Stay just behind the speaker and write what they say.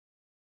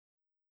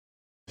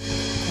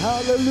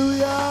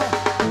Hallelujah.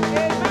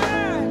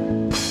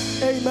 Amen.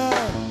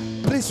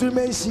 Amen. Please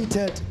remain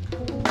seated.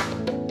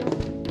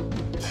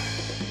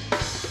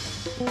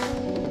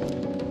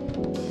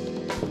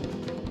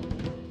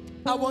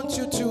 I want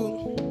you to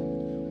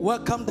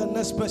welcome the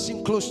next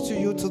person close to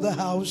you to the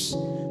house,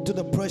 to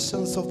the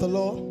presence of the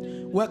Lord.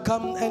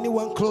 Welcome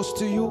anyone close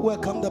to you.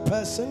 Welcome the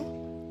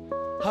person.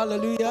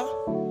 Hallelujah.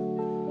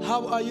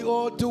 How are you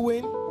all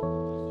doing?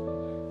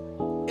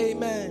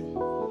 Amen.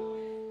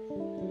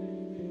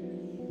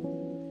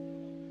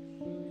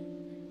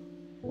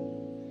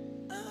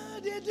 I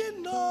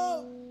didn't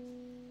know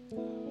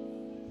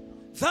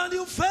that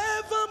you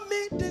favor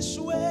me this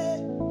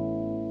way.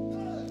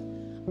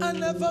 I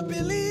never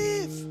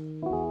believed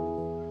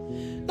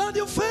that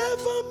you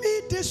favor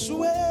me this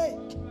way.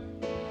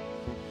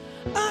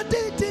 I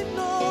didn't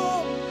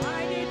know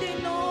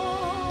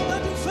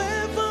that you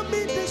favor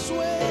me this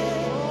way.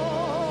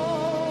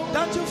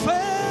 That you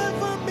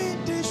favor me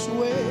this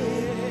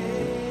way.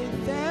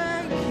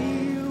 Thank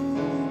you,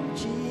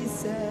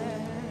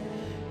 Jesus.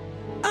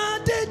 I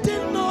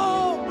didn't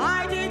know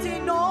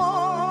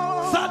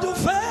that you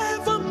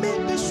favor me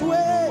this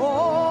way.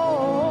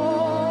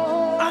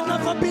 Oh, I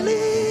never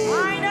believed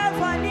I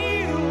never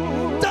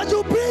knew that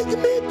you bring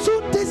me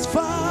to this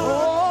far. Oh,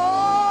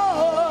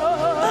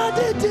 I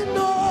didn't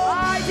know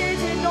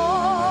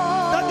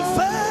that you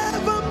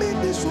favor me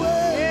this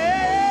way.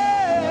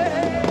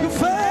 Yeah. You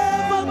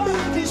favor me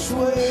this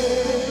way.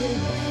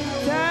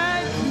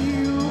 Thank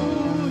you,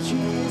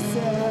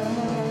 Jesus.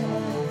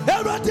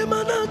 Everything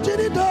man I'm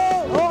doing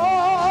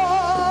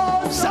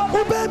Oh, some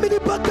obey me the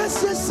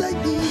podcast say yeah.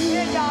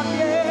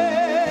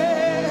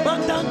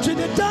 man I'm doing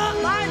it.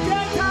 My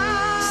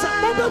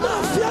Some obey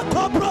my fear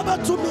come brother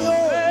to me.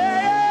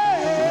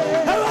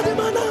 Everything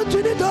man I'm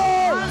doing it.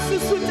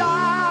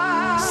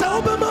 Some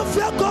obey my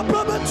fear come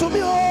brother to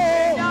me.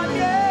 Obey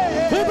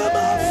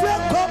my fear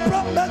come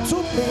brother to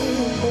me.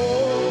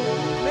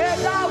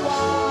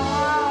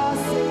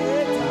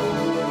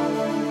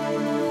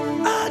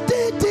 I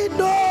didn't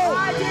know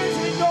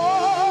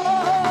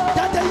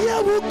that the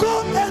year will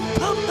go and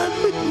come and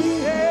meet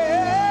me.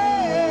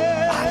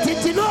 I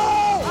didn't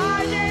know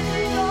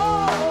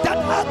that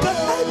I can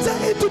enter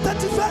into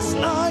 31st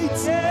night.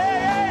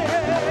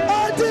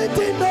 I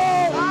didn't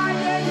know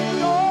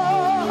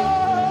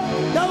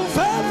that you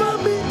favor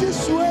me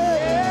this way.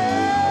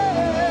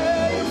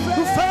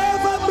 You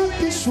favor me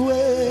this way.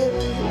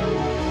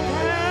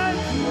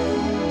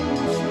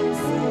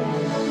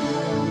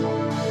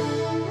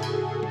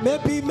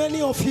 Maybe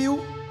many of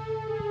you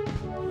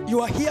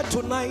are here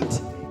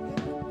tonight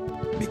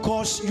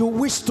because you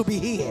wish to be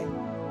here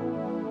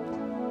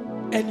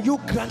and you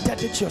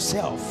granted it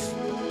yourself.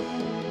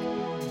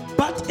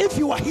 But if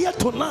you are here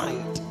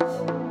tonight,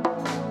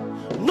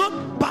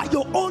 not by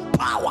your own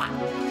power,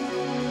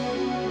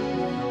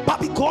 but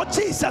because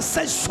Jesus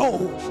says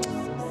so,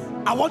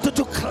 I want you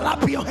to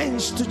clap your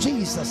hands to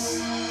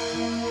Jesus.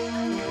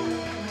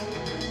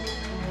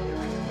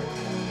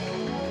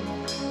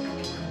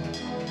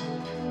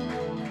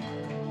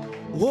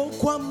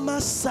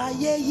 Wokwama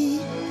sayeyi,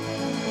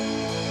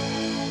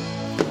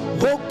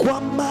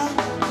 wokwama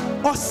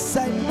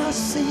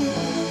osenasi,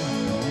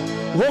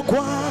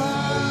 wokwama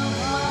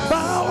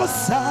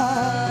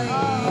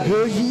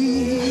osayeyi,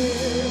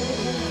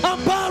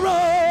 amparo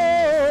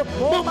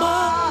mama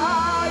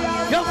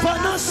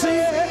yafanasi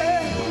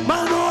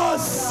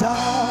manosa,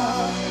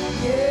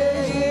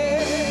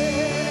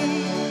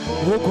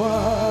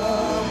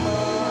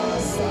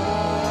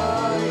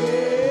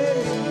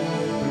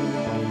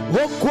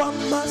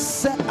 wokwama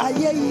se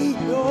ayeyi,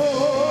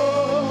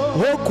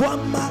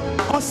 wokwama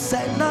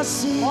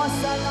osenasi,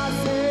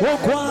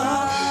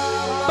 wokwama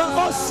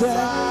ose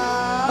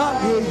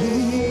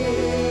ayeyi,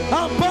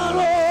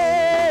 amparo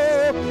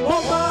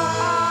mama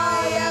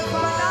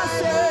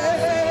yafanasi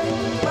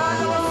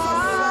manosa.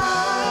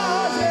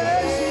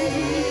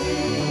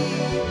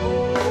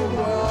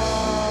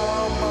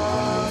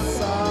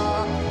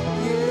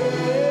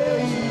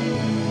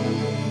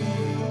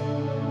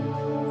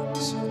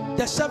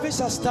 The service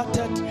has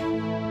started.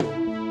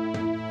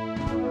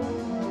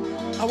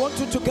 I want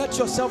you to get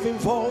yourself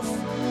involved.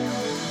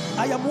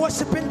 I am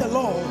worshiping the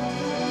Lord,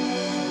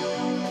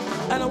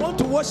 and I want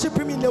to worship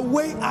Him in the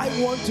way I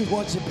want to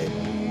worship Him.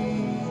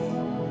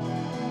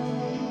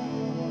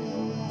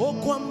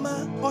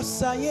 Okwama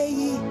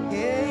osayeyi,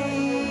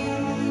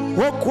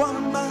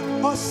 okwama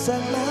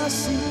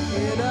osanasi,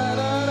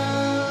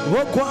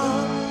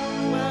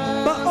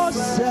 okwama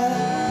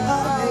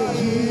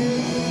osayeyi,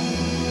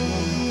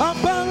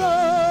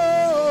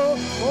 amparo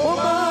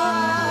oma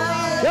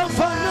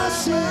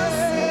yafanasi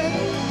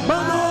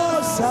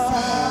manosa.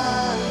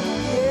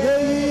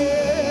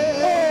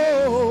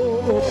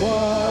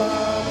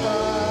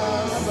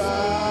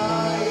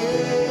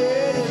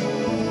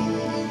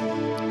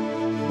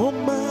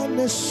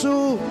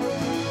 Yesu,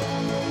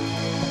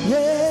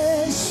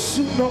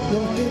 Yesu no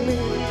yongini,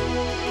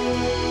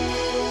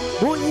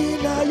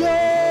 unyina yo,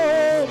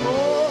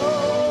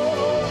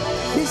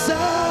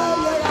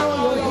 Isaya no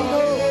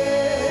yongino,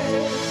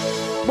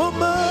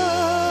 mama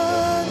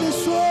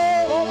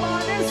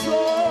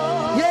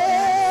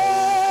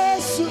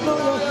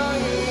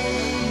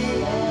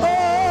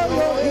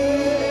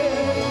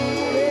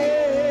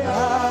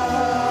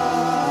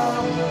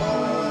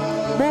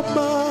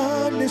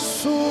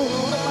Omanisu.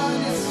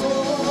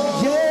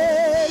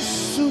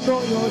 Yesu no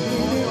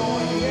yohini.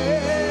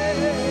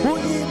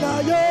 Unina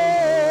yo.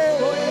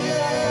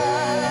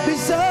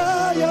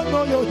 Bisaya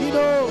no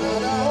yohino.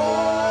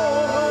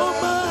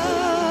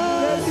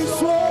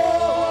 Omanisu.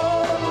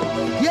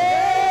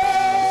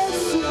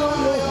 Yesu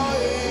no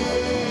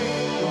yohini.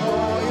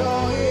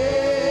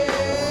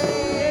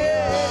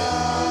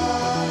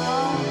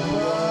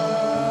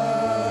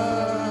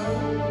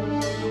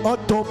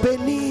 Oto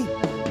Beni.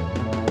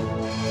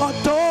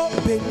 Oto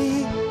Beni.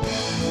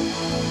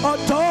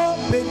 Oto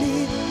Beni.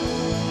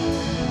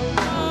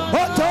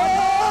 Oto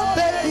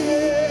Beni.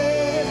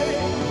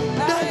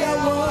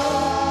 Nayawa.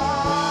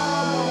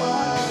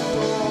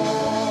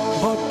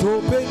 Oto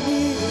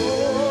Beni.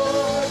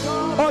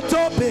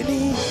 Oto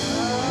Beni.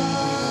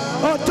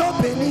 Oto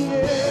Beni.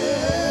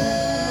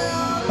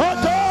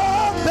 Oto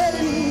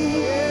Beni.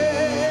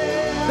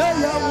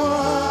 Nayawa.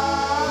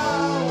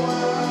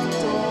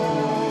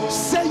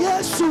 Say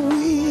yes, we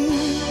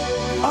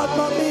are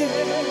mommy.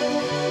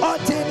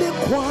 Otene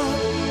kwa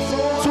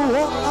to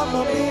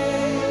amami.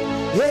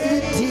 Hey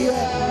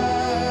dear.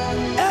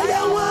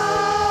 Eyawa.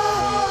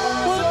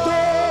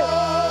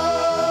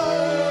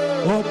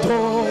 Oto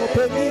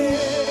Beni.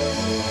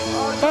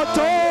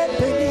 Oto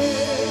Beni.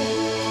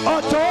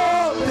 Oto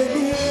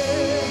Beni.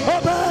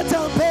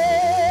 Obatambe.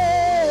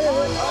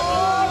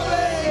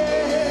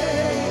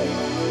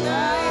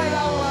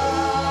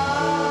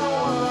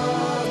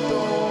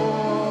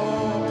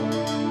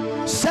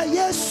 Say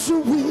yes,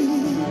 we,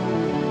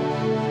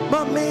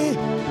 mommy.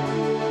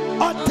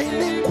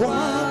 Otene kwa,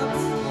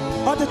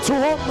 ote to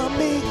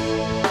mommy.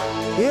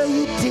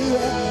 Hey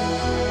dear.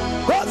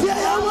 Cause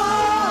yawa.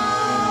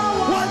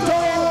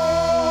 Oto.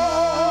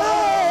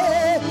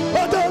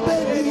 Oto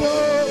Beni.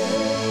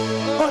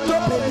 Oto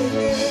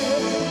Beni.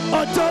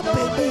 Oto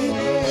Beni.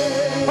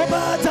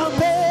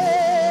 Obatambe.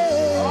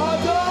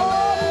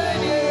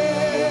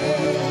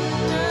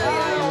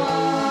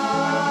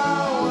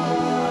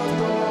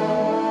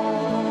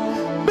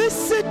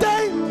 Missy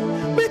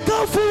me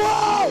come for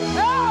all.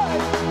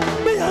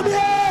 Me am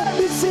here,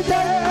 Missy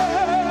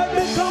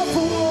me come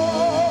for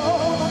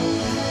all.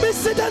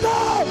 Missy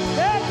now,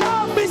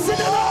 Missy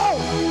now.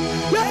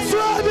 That's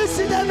right,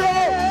 Missy now.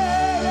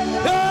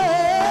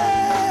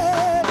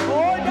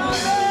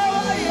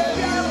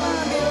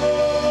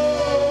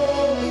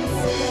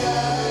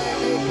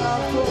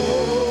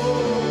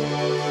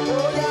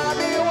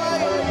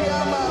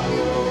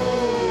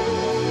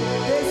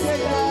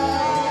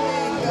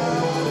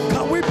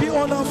 Can we be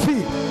on our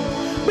feet?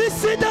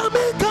 Missy down,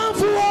 me come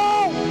for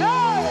all.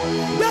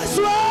 That's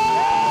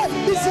right,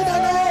 Missy now.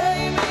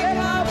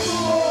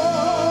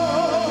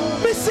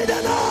 Missy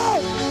now,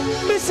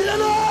 Missy now,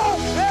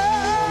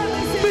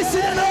 Missy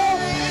now,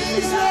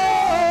 Missy now.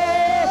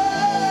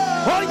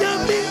 Oh yeah,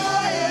 me.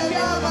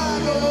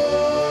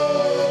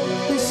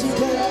 Missy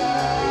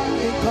down,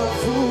 me come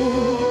for.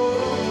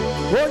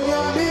 Oh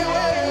yeah, me.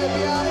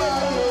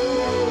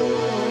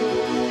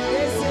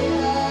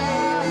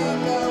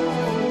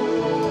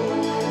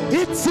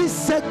 It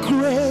is a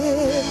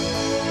great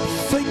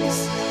thing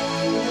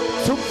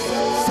to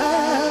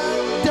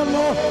serve the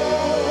Lord.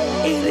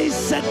 It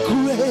is a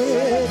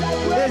great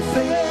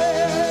thing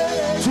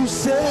to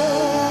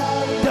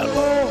serve the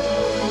Lord.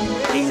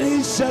 It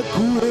is a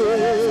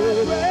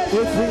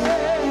great thing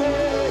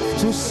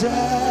to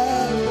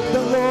serve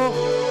the Lord.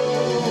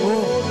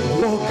 Oh,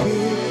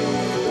 walking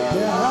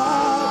the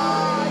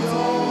high.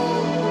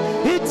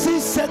 It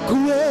is a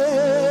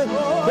great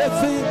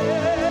thing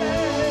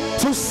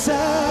to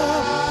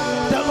serve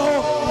the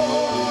Lord.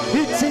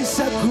 It is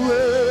a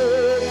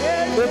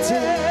great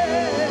thing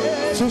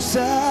to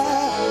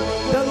serve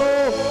the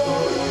Lord.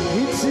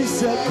 It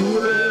is a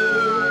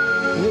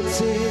great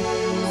thing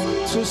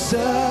to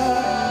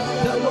serve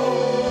the Lord.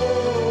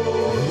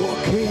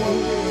 Walking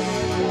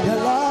the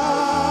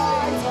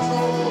light.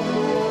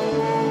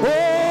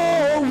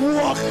 Oh,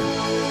 walk,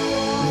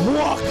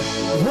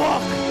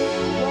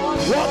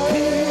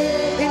 walking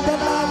in the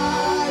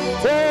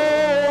light.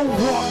 Oh,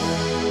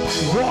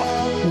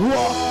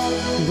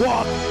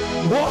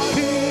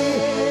 walking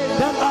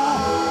the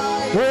light.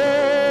 Oh,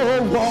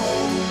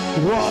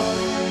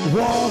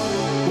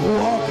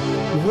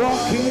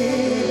 walking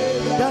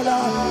the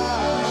light.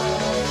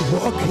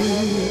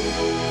 Walking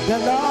the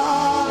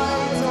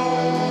light.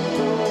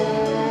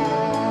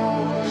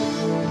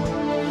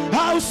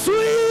 How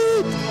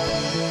sweet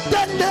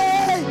the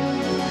name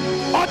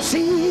of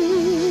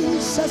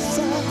Jesus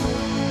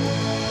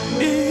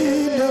in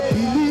the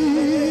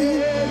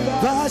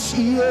believer's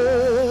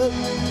ear.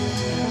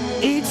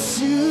 It's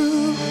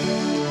you,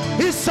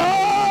 it's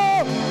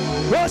all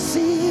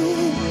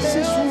receives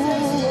his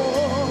wound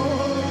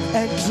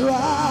and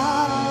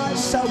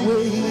drives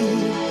away.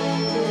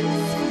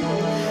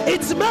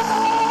 It's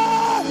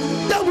man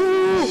that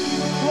will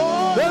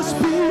the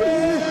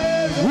spirit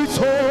which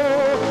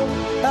hold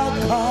and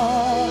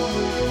come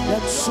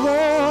that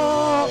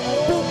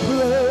trouble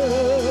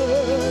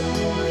bread.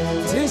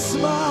 It's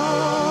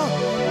man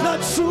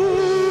that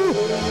true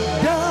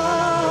that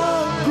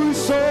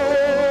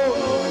soul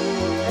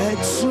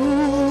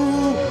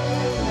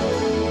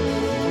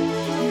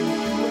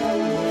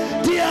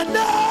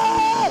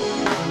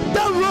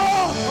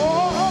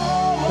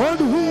on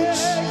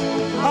which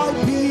I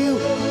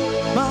build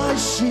my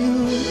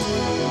shield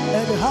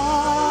and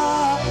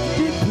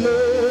hiding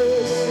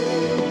place.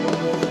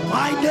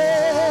 My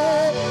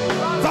name,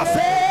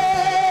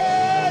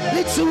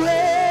 it's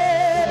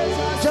red,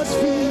 just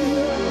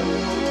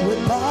filled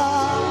with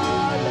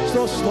bars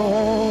of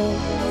storm.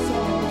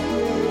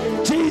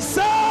 Jesus,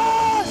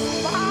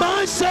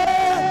 my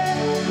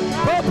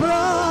Savior,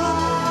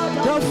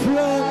 brother,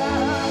 friend,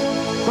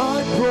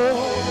 my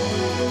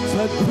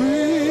prophet,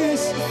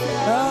 priest,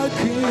 and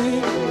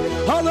king.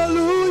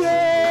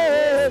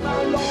 Hallelujah,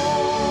 my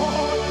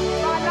Lord,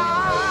 my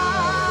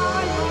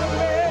life,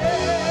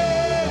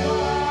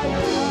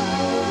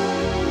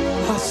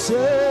 I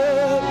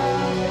said,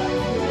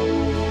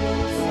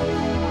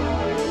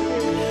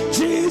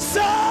 Jesus,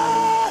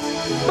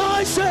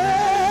 my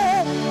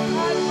Savior,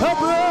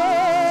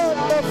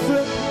 brother,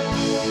 friend,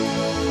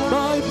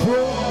 my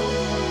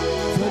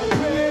prophet,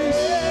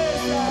 priest,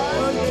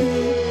 and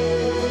king.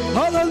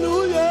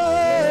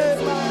 Hallelujah,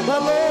 my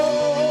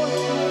Lord,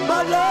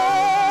 my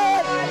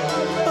life,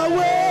 my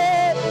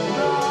way.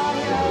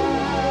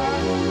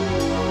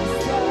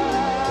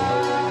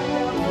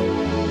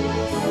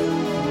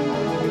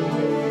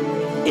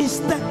 Is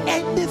there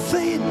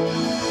anything,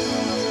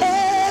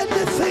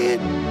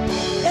 anything?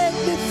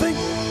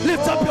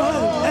 Lift up your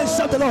hand and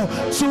shout the Lord.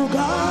 To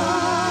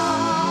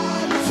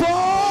God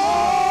for.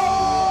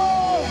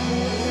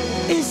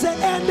 Is there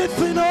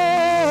anything? Oh,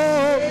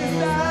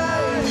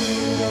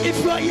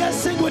 if you are here,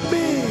 sing with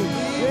me.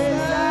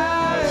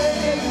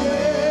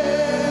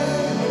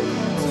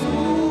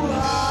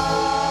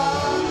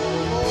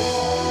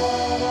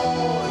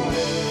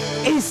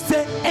 Is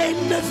there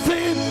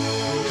anything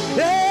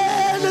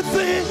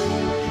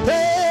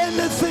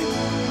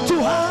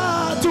too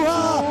hard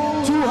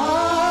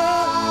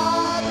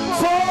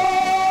for?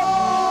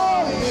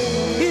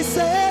 Is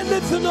there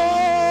anything? Oh,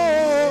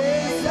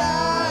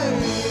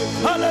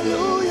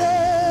 hallelujah.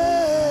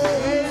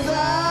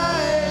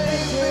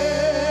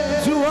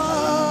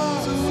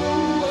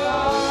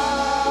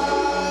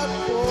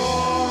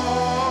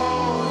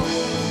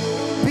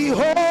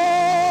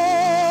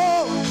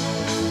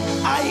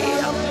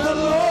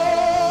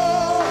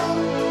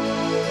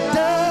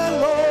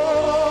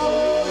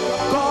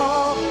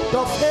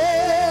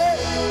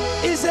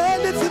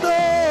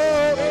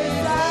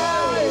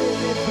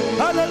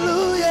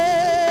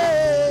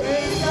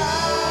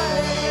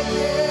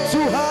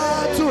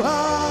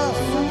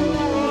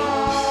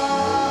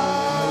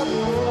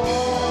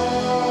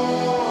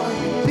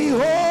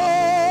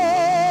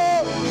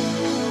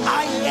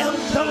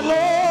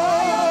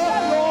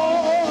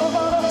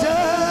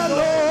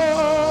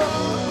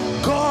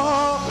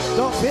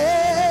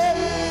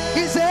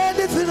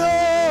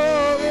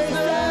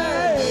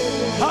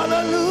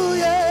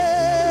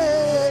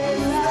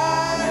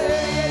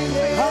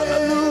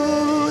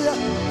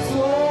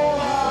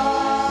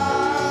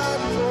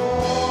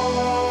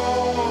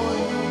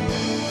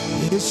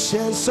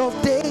 Ancients of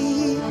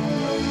day,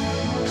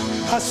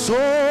 I saw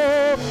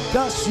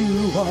that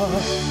you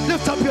are.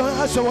 Lift up your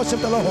hands and worship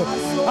the Lord.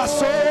 I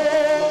saw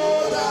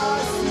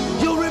that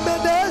you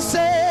remain the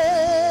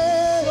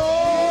same.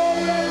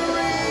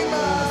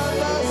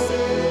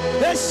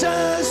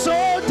 Ancients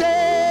of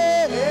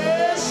day,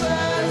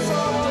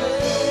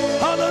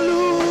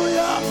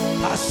 hallelujah.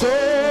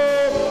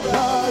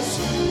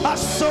 I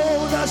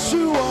saw that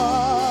you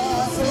are.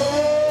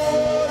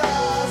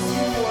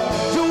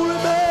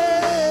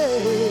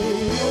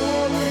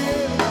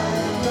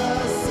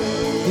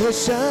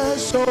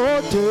 Ancients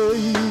of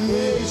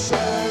days,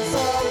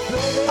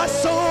 I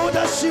saw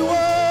that you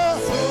were.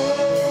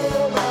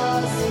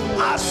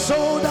 I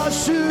saw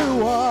that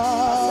you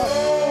are.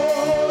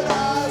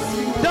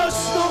 There's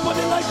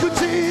nobody like you,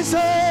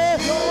 Jesus.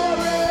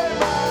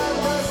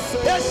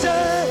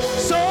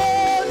 Ancients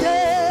of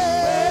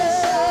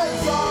days,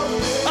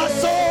 I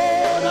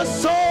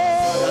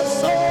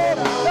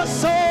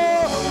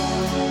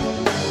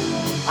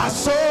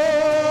saw.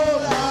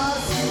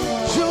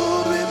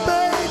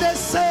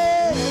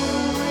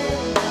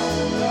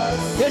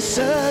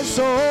 Patience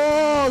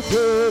of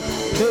the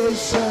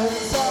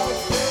patience.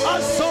 I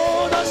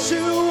saw that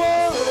you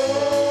are.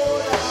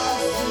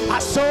 I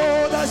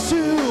saw that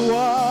you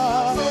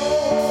are.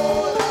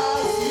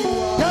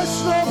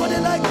 There's nobody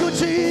like you,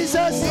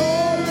 Jesus.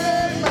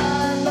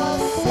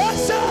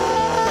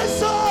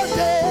 Patience of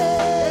the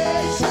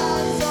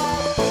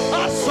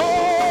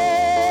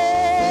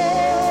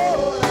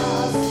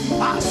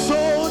I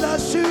saw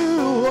that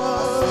you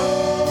are.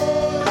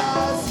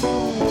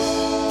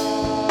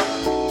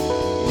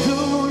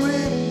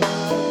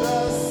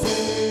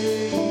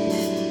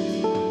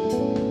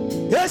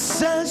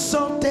 Essence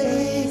of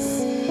days,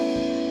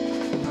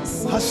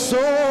 I saw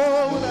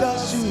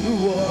that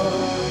you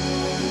are.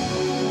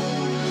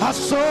 I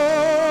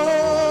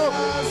saw.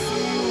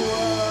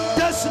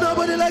 There's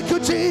nobody like you,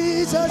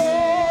 Jesus.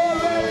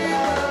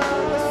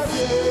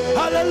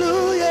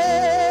 Hallelujah.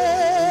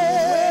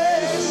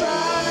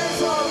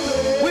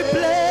 We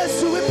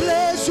bless you, we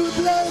bless you, we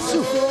bless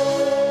you.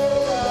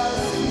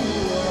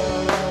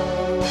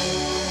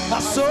 I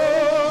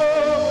saw.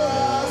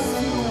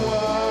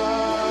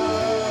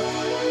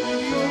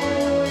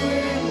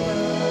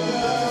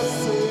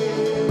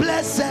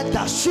 Blessed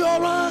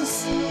assurance,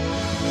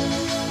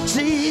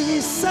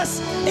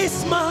 Jesus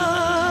is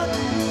mine.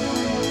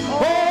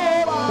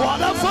 Oh,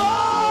 what a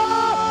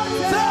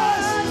foretaste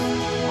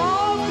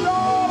of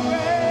glory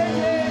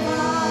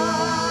divine.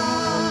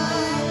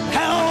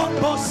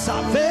 help of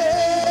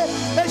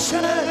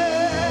salvation,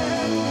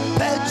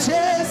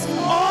 purchase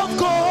of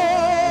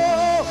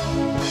gold.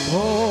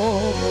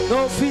 Oh,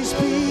 of his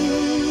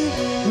spirit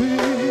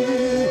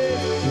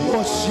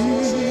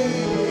worship.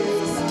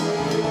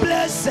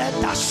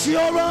 Blessed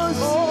assurance,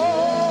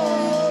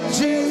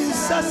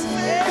 Jesus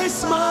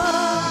is mine.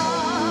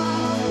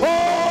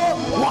 Oh,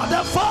 what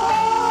a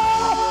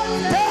foretaste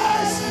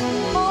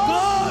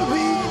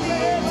glory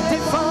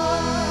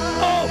divine.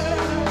 Oh,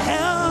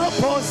 help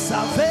us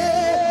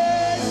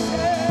salvation,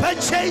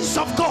 purchase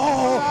of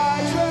God,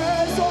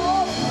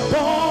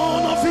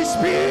 born of his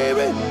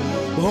spirit,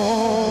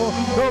 born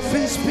of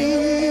his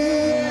spirit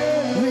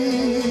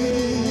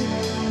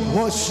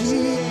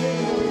worship.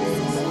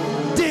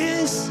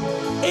 This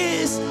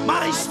is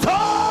my story.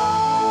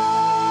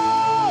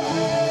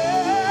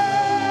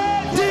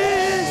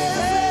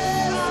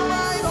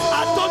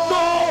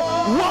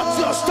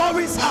 Your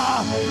stories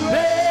are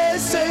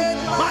blessing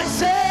my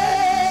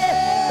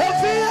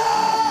Savior.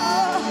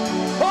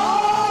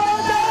 Oh,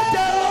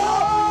 the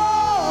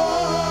Lord.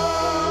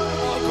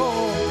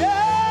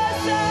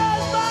 This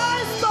is my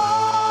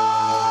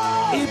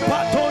story.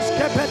 Ipatos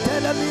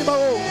kepetele limo.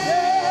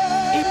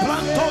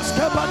 Iplantos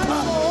kepata.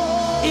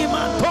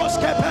 Imantos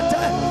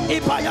kepete.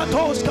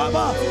 Ipayatos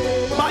kaba.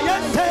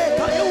 Mayente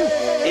kayu.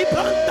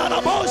 Iplanta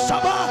rabo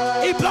shaba.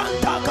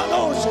 Iplanta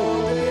kalosu.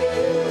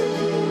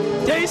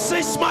 This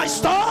is my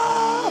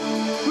star.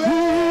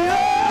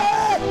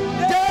 Yeah.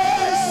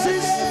 This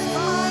is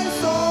my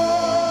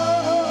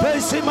star.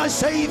 Praising my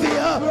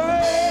Savior.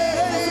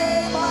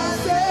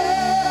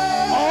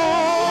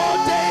 All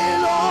day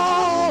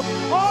long.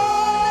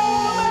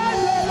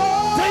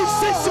 This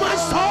is my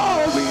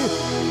story.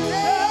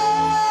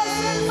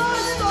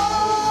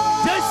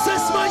 This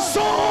is my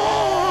song.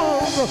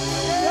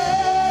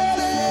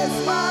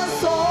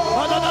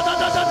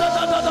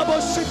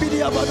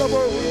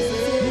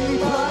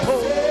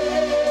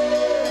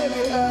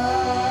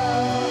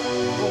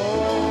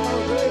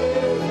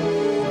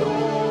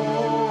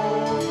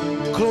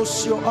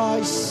 Close your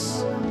eyes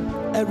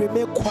and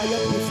remain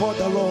quiet before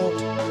the Lord.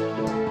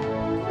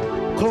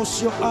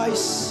 Close your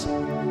eyes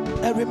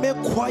and remain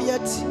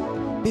quiet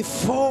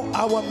before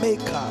our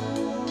Maker.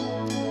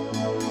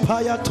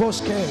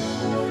 Payatoske,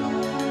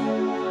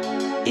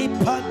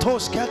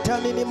 Ipatoske,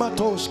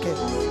 Taninimatoske,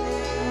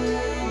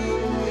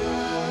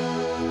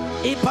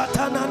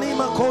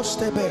 Ipatananima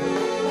Kostebe.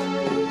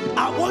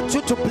 I want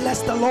you to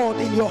bless the Lord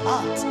in your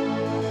heart.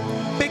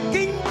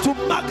 Begin to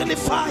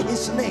magnify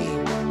his name.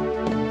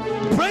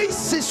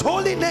 Praise his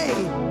holy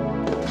name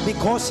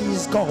because he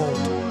is God.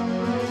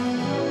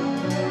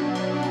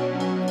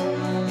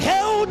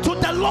 Hail to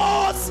the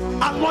Lord's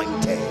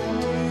anointed.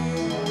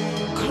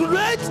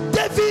 Great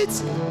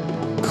David's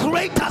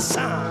greater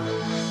son.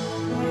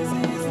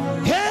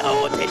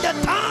 Hail in the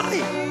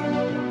time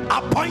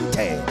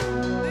appointed.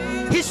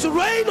 His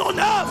reign on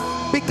earth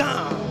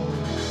began.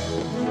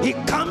 He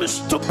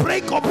comes to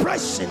break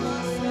oppression,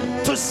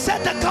 to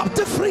set the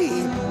captive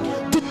free,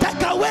 to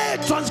take away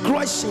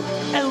transgression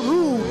and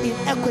rule in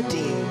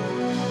equity.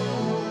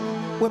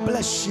 We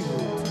bless you.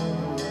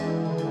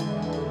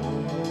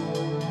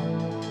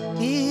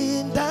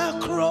 In the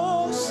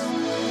cross,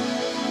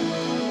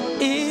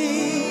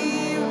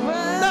 in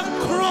the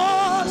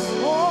cross,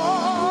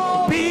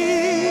 be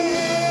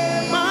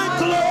my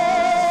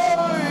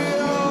glory.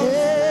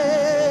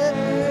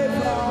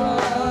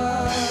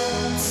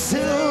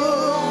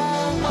 Till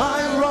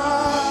my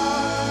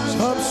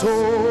ransom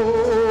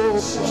soul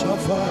shall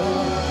find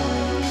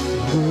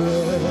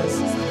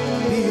rest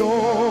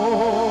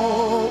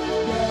beyond.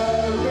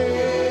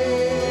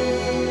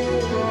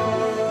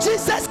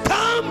 Jesus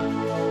come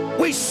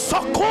with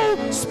succor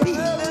speed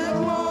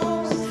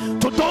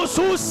to those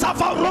who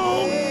suffer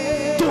wrong,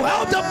 to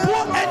help the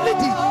poor and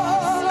needy,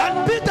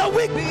 and bid the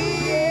weak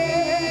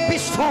be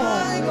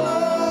strong,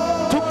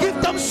 to give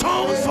them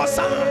songs for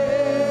song.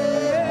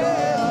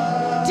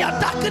 Their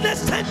darkness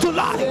turned to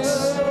light,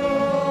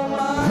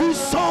 whose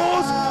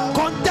souls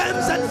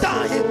condemns and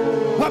dying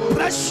were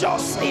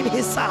precious in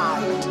his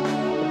sight.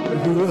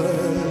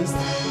 Rest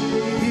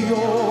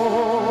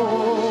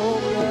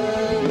beyond.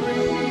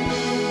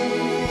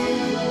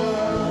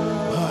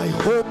 My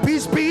hope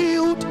is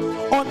built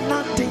on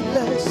nothing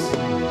less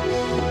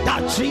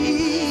than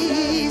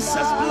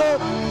Jesus'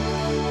 blood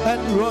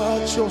and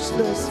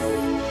righteousness.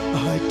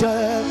 I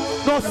dare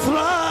not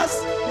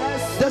thrust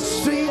the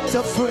streets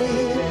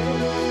afraid,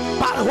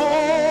 but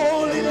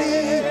wholly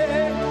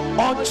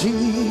on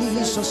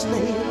Jesus'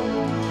 name,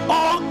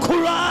 on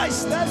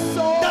Christ, the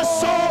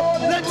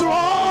solid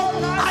rock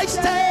I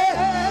stand,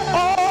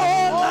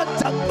 all at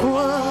the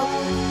ground,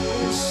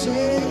 the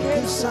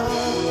sinking sun,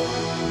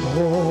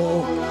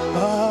 all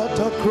at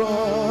the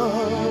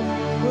ground.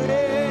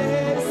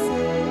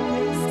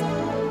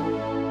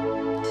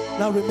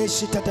 Now shall remain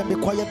seated and be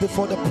quiet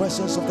before the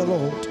presence of the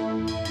Lord.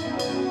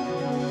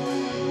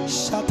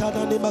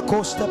 Shatana nima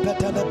kosta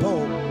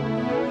petelepo.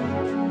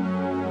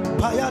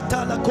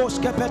 Payata la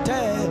koske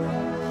pete.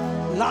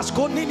 Las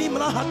konini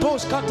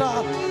mlahatos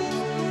kata.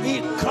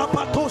 I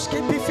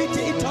krapatoske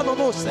bifiti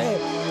itanonose.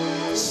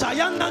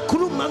 Sayana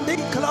krumande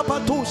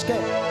krapatoske.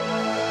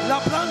 La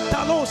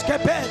planta loske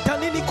peta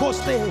nini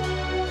koste.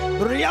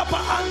 Riapa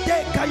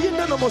ande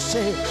kayina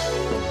nomose.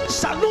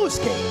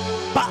 Saluske.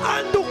 Ba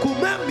andu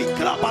kumemi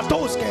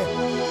krapatoske.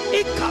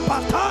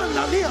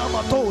 Ikapatana ni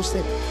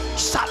amatose.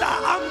 Sada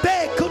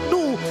ambe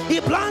kunu.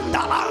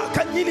 Iblanda la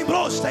kanili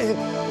broste.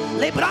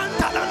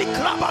 Lebranta la ni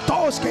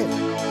krapatoske.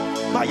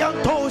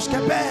 Mayantoske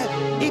be.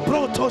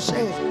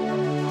 Ibrotose.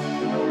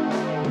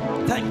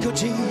 Thank you,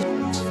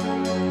 Jesus.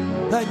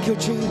 Thank you,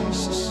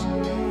 Jesus.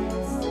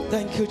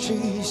 Thank you,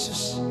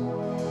 Jesus.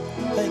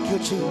 Thank you,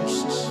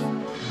 Jesus.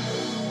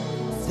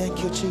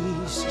 Thank you,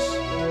 Jesus.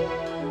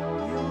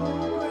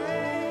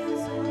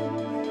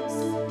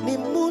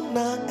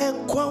 Nimuna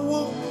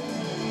enkwawo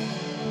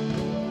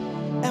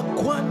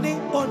enkwani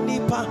oni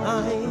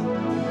pahai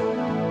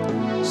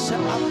sa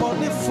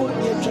abone fo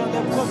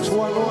yedwane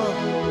kotwano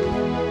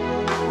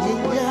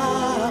yinya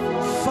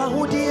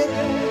fahudie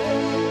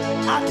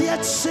adie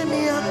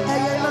tsemia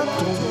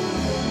eyenato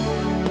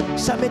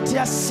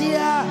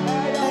sametiasia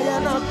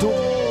eyenato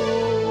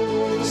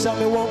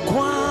same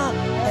wonkwa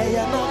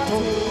eyenato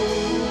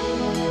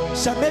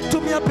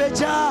sametumia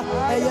peja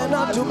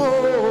eyenato mo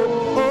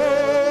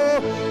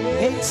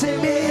it's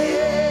me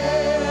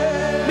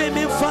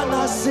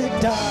fana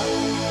sita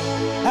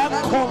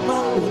akoma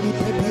oni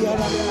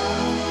pebiara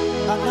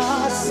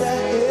anase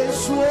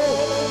esuo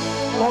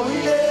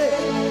oile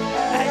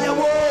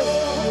eyawo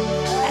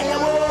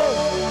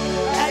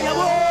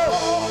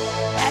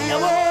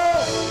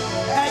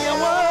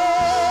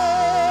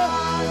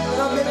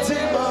na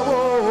metima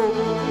wo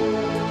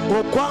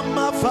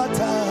okwama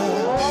fata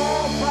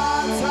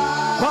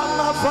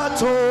kwama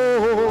fato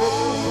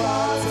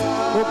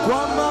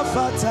okwama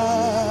fata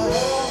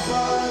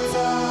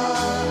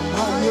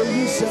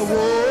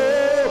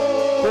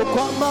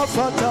Okwama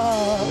fata,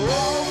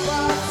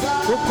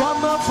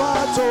 Okwama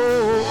fato,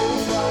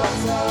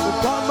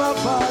 Okwama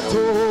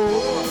fato,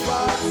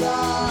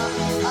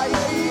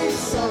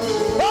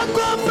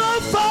 Okwama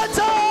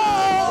fata,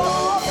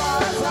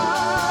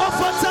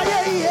 Ofata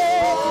ye,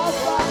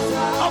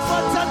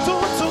 Ofata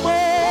tutumo,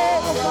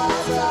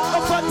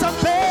 Ofata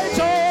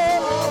pejo,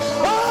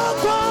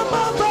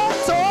 Okwama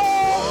fato,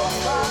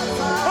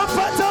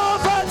 Ofata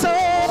fato,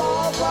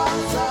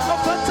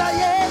 Ofata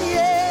ye.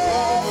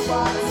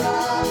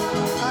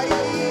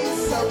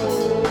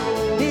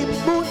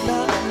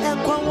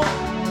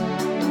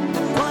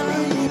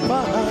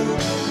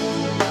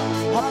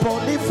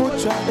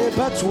 Trade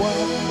batwa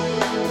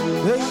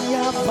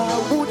eya fa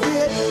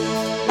wudie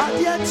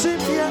adia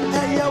chimia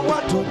eya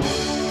watu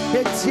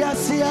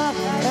etiasia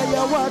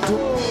eya watu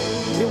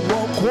ni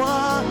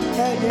wokwa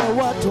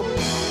eya watu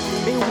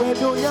ni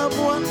wedo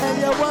yamwa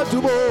eya watu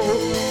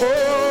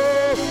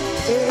oh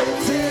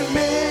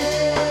etime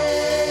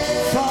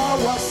fa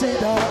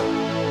wasida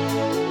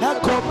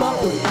akoba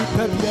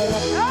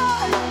ipemera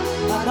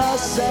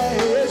anase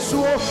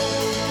esuo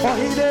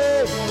ohide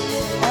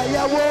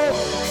eya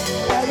wo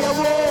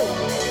ayawo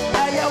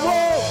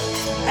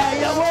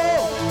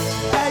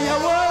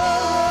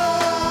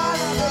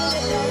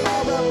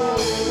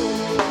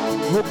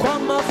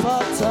Okwama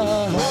fata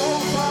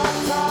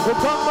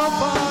Okwama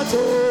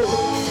fato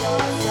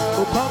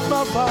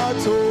Okwama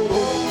fato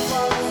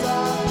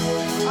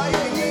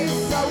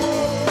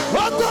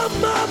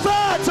Okwama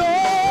fato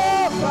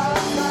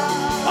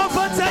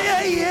Ofata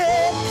ye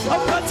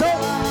Ofato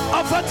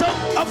Ofato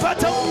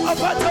Ofato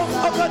Ofato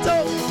Ofato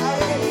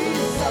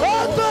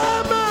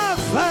Okwama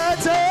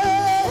fata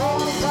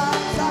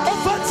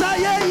Ofata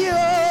ye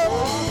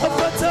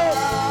Ofato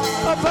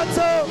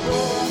Ofato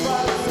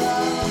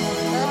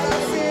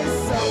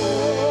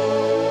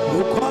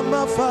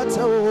Okwama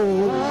fata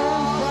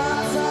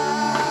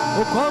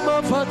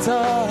Okwama fata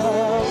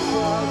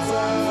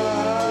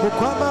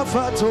Okwama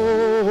fato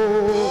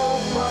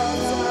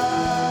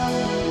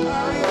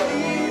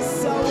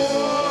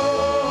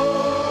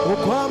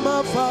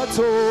Okwama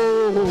fato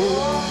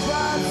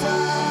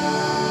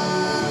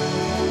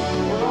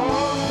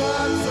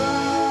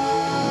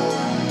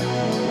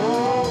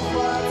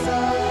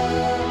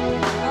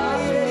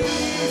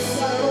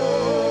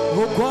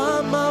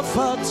Okwama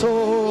fato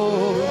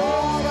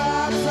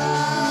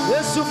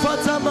Yesu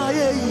fata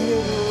maye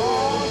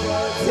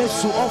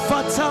Yesu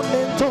ofata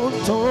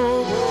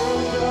mentonto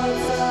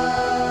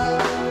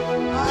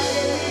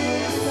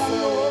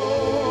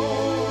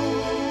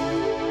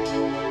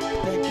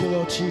Thank you,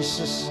 Lord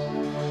Jesus.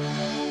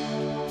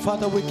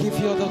 Father, we give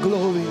you the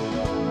glory.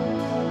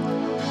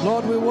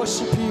 Lord, we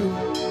worship you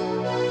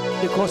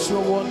because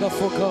you're a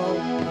wonderful God.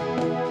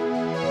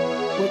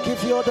 We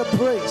give you all the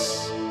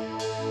praise.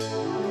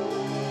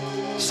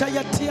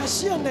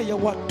 Shayatiasia na ya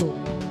watu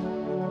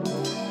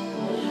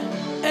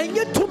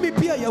enye tumi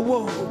pia ya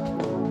wo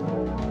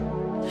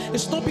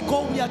It's not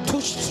because we are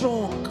too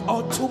strong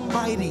or too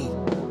mighty,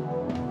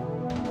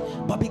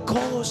 but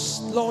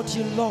because, Lord,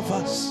 you love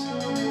us.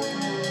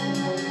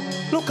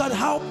 Look at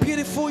how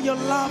beautiful your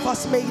love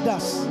has made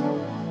us.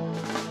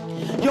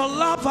 Your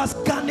love has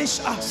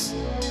garnished us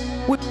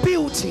with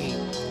beauty,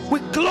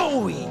 with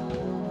glory.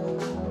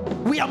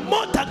 We are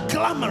more than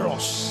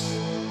glamorous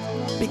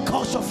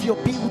because of your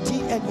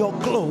beauty and your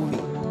glory.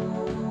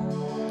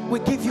 We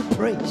give you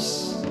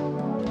praise.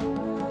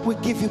 We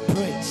give you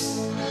praise.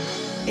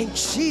 In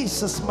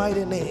Jesus'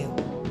 mighty name.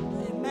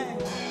 Amen.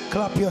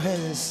 Clap your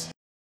hands.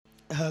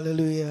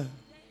 Hallelujah.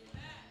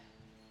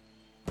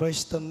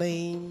 Praise the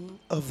name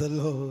of the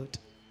Lord.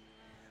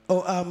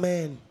 Oh,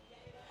 amen.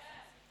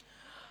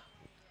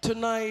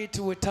 Tonight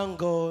we thank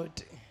God.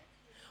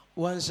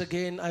 Once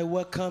again, I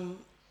welcome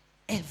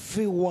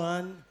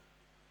everyone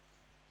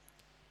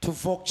to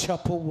Vog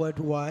Chapel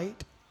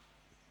worldwide.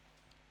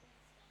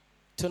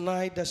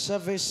 Tonight the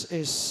service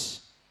is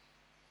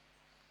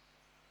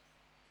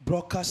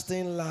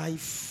broadcasting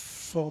live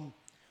from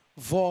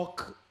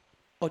Vog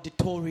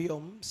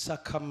Auditorium,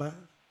 Sakama,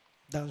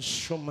 Dan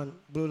Shoman,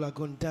 Blue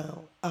Lagoon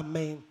down.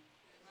 Amen.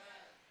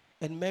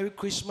 And Merry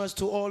Christmas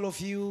to all of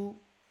you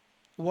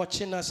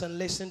watching us and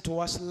listening to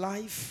us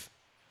live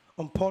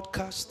on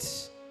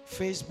podcasts,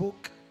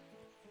 Facebook,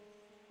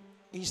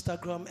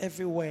 Instagram,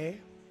 everywhere.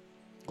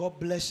 God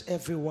bless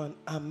everyone.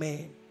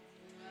 Amen.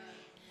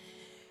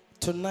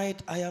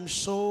 Tonight I am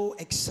so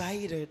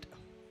excited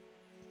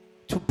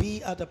to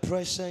be at the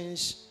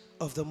presence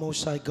of the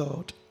Most High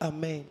God.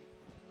 Amen.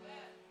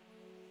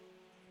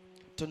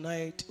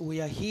 Tonight we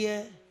are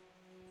here,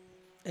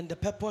 and the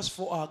purpose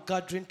for our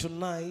gathering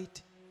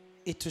tonight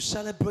is to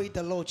celebrate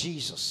the Lord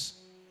Jesus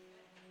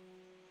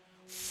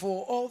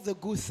for all the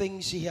good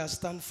things he has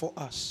done for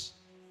us.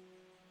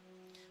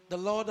 The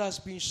Lord has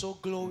been so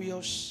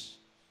glorious.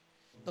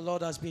 The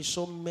Lord has been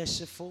so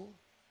merciful.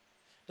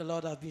 The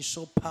Lord has been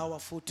so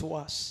powerful to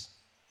us.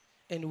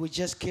 And we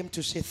just came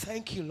to say,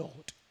 thank you,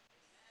 Lord.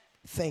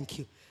 Thank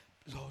you,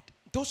 Lord.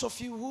 Those of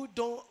you who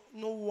don't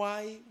know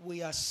why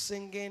we are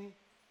singing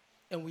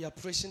and we are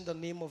praising the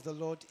name of the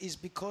Lord is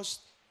because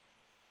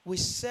we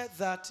said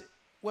that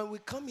when we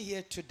come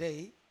here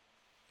today,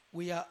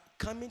 we are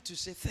coming to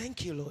say,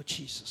 thank you, Lord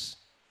Jesus.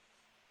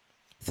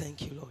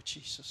 Thank you, Lord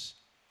Jesus.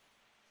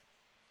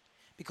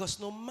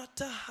 Because no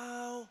matter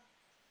how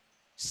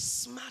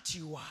smart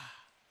you are,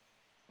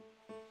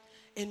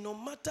 and no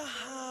matter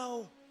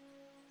how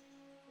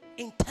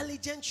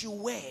intelligent you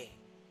were,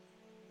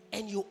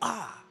 and you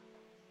are,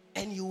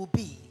 and you will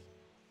be,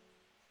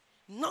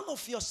 none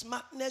of your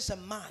smartness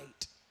and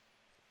might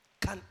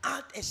can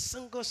add a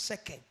single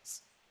second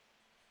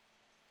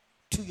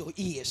to your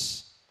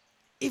ears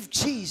if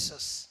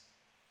Jesus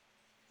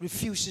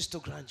refuses to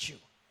grant you.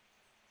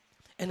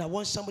 And I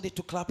want somebody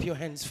to clap your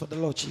hands for the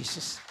Lord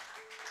Jesus.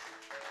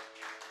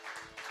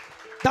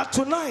 That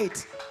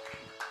tonight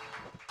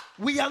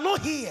we are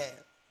not here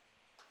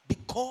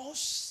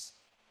because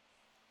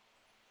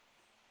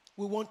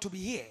we want to be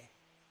here,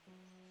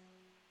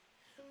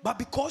 but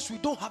because we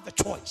don't have a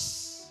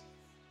choice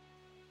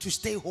to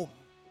stay home.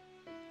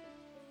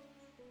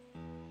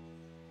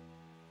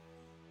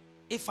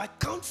 If I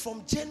count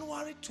from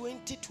January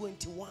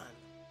 2021,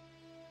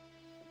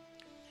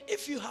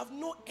 if you have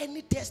no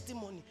any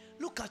testimony,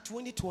 look at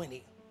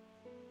 2020.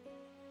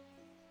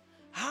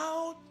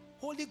 How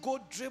Holy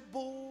God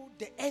dribbled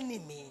the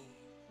enemy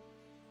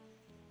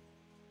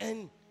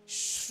and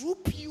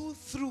swoop you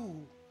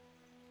through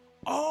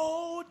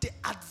all the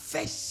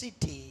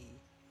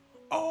adversity,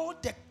 all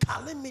the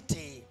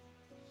calamity,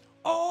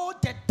 all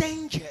the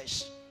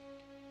dangers,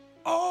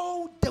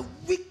 all the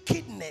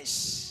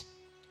wickedness.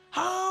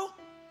 How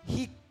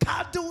he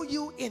cuddled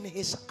you in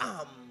his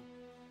arm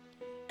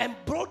and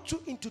brought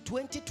you into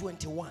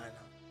 2021.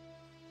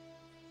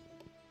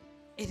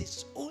 It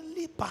is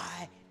only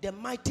by the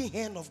mighty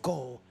hand of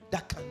God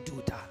that can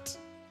do that.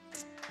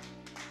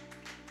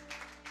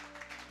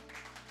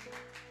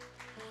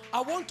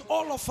 I want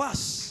all of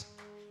us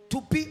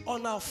to be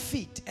on our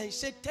feet and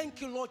say,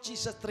 thank you, Lord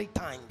Jesus, 3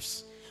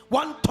 times.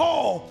 One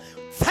tall,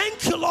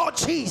 thank you, Lord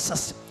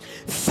Jesus.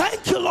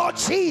 Thank you, Lord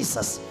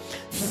Jesus.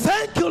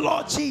 Thank you,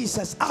 Lord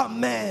Jesus.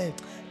 Amen.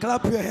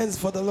 Clap your hands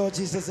for the Lord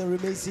Jesus and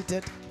remain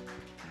seated.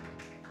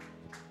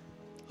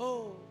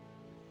 Oh,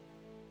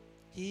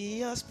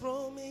 he has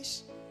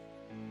promised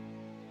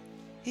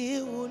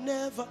he will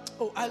never.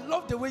 Oh, I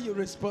love the way you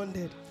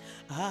responded.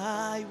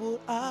 I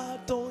will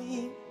adore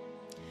him.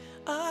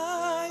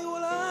 I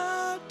will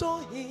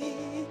adore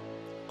him.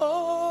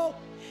 Oh,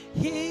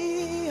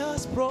 he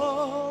has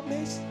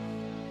promised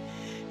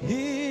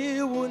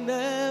he will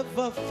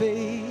never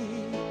fail.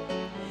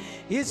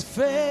 His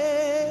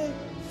faithfulness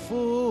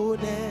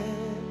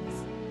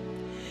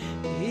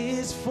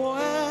is forevermore.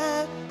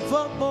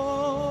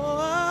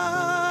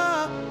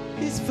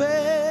 His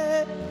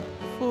faithfulness.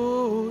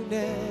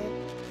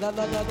 La,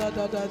 la, la, la,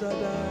 la, la, la,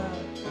 la.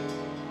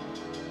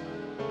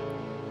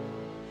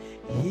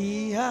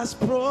 He has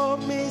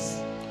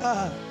promised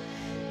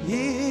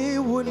he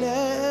will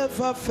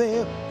never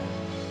fail.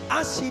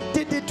 As he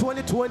did in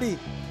 2020,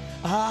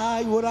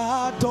 I would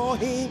adore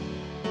him.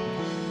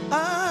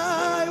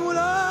 I would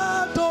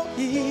adore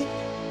him.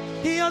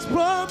 He has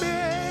promised.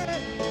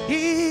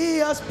 He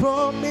has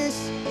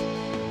promised.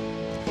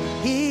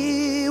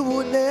 He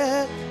will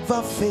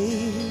never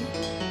fail.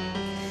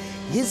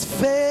 His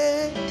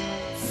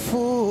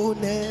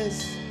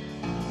faithfulness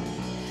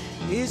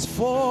is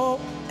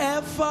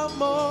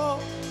forevermore.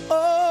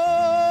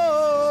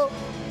 Oh,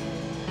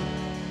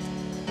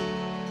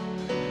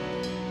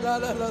 la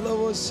la la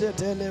la,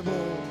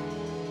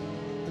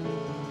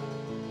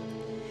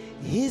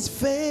 his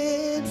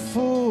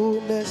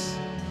faithfulness.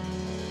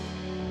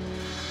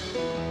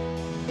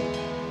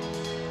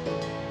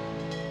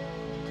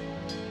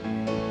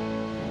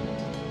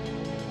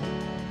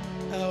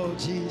 Oh,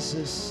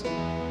 Jesus.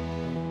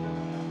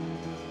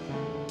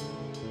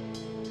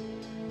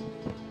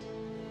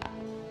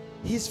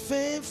 His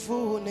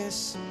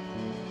faithfulness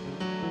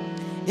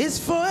is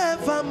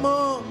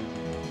forevermore.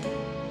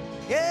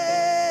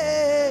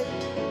 Yeah.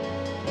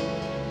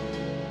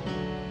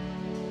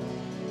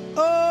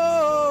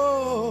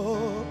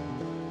 Oh,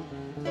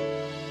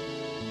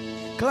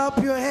 clap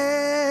your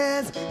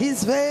hands.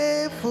 His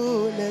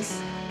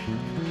faithfulness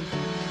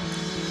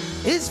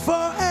is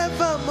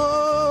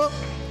forevermore.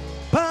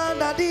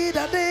 His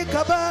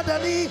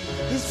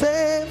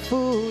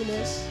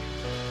faithfulness.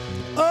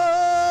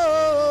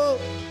 Oh,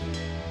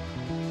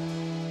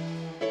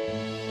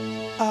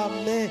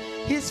 amen.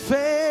 His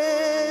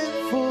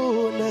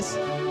faithfulness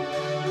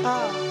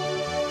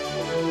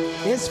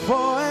is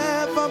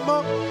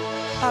forevermore.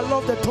 I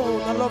love the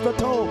tone. I love the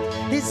tone.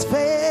 His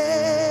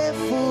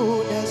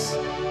faithfulness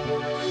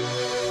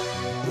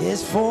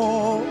is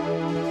for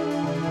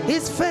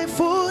his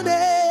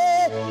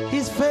faithfulness.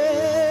 His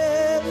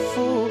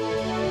faithful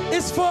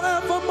is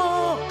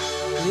forevermore.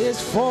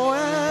 Is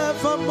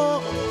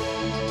forevermore.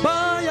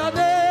 By your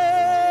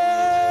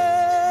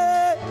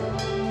day.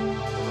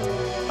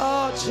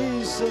 Oh,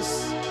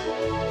 Jesus.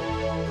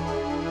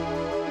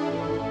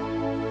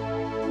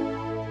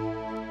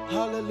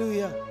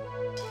 Hallelujah.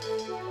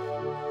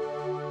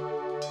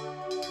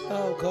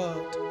 Oh,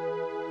 God.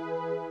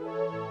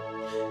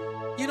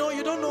 You know,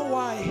 you don't know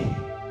why.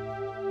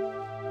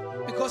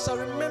 Because I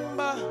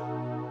remember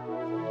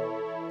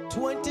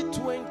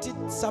 2020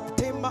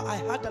 September, I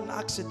had an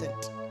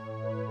accident.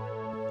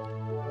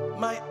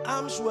 My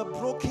arms were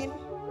broken.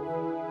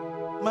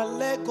 My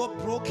leg got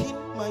broken.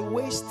 My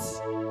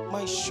waist,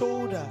 my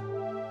shoulder.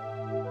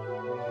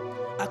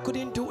 I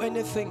couldn't do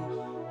anything.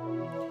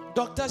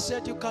 Doctor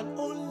said you can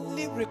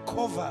only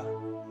recover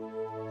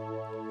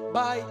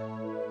by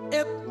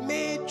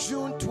May,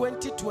 June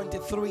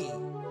 2023.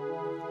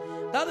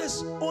 That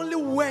is only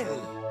when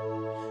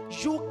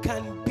you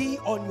can be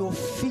on your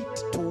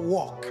feet to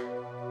walk.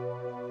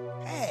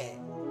 Hey,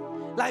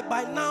 like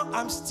by now,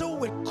 I'm still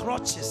with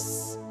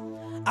crutches.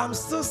 I'm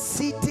still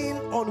sitting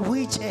on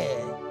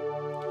wheelchair.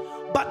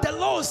 But the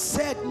Lord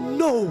said,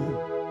 no,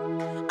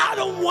 I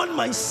don't want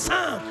my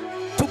son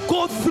to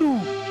go through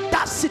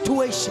that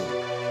situation.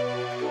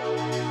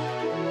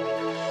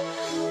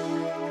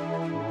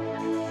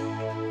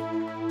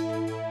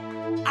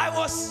 I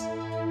was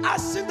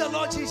asking the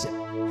Lord Jesus,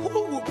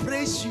 who will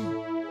praise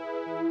you?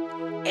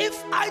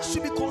 If I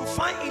should be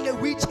confined in a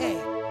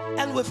wheelchair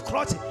and with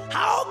crutches,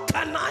 how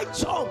can I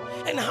jump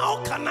and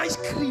how can I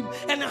scream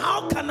and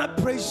how can I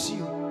praise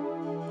you?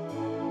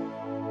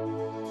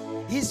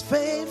 His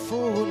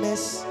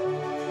faithfulness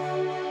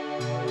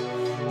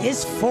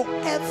is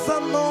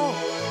forevermore.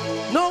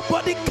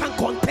 Nobody can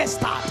contest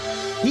that.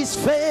 His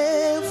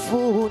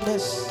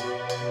faithfulness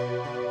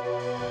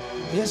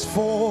is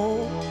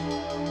for.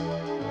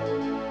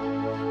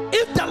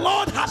 If the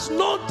Lord has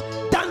not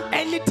done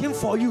anything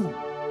for you,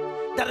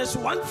 there is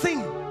one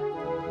thing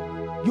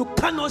you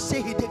cannot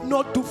say he did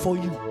not do for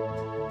you.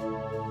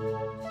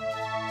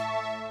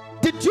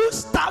 Did you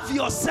starve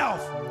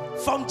yourself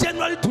from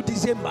January to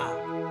December?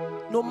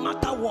 No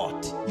matter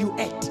what, you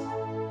ate.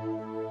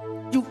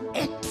 You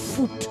ate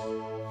food.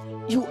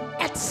 You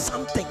ate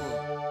something.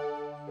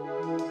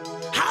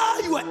 How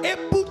you were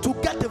able to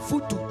get the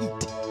food to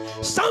eat?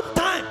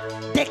 Sometimes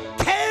there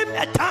came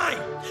a time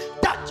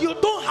that you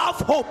don't have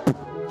hope.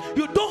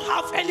 You don't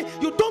have any,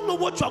 you don't know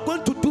what you are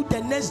going to do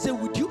the next day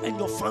with you and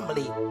your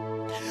family.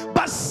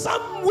 But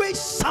some way,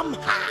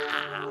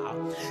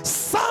 somehow,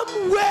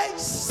 somewhere,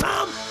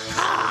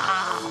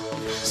 somehow,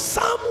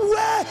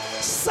 somewhere,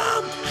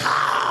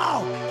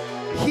 somehow,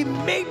 he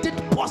made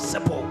it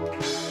possible.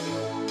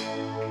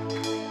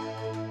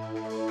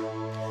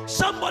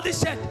 Somebody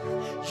said,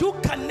 you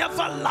can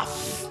never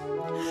laugh.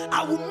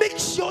 I will make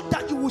sure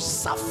that you will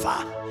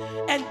suffer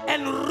and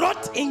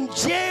rot in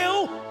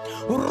jail,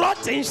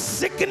 rot in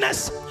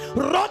sickness,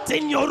 rot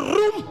in your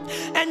room.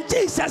 And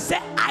Jesus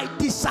said, I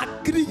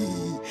disagree.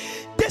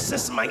 This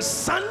is my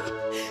son,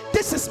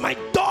 this is my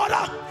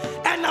daughter,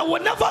 and I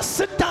will never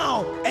sit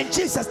down. And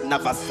Jesus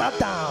never sat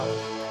down.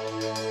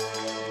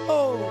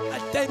 Oh, I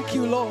thank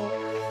you, Lord.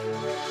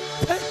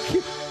 Thank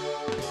you.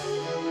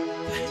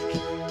 Thank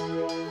you.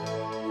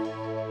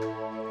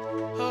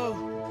 Oh,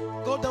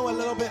 go down a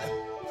little bit.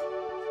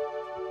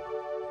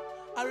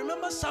 I remember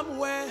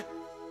somewhere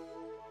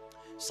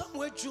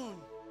June,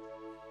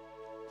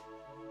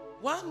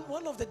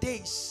 one of the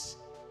days,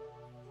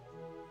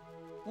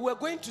 we were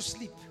going to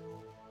sleep.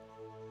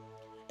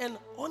 And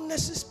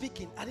honestly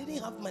speaking, I didn't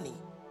have money.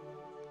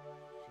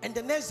 And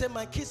the next day,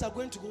 my kids are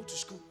going to go to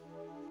school.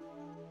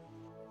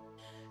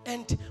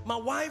 And my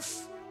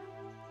wife,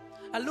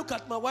 I look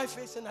at my wife's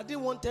face and I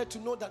didn't want her to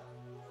know that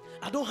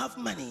I don't have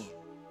money.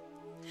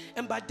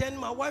 And by then,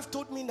 my wife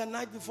told me in the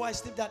night before I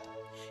sleep that,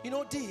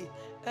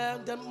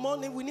 the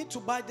morning we need to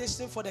buy this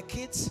thing for the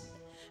kids.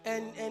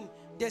 And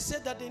they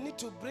said that they need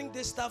to bring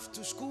this stuff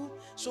to school.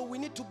 So we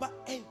need to buy.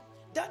 And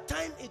that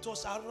time, it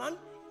was around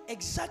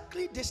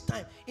exactly this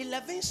time,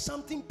 11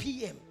 something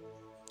p.m.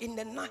 in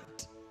the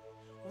night.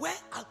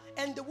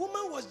 And the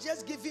woman was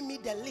just giving me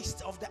the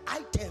list of the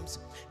items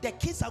the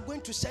kids are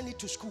going to send it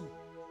to school.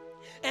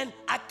 And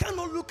I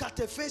cannot look at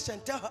her face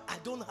and tell her I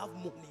don't have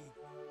money.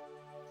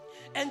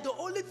 And the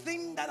only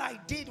thing that I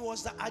did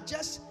was that I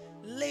just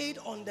laid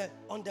on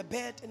the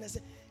bed and I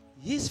said,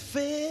 His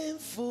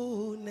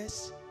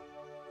faithfulness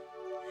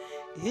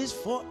is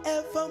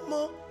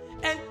forevermore.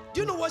 And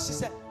do you know what she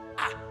said?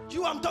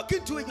 I'm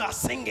talking to you, you are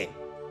singing.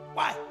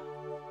 Why?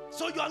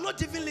 So you are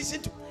not even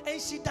listening to. And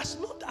she does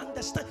not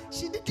understand.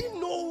 She didn't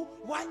know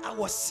why I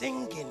was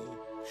singing.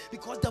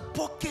 Because the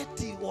pocket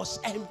was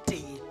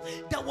empty.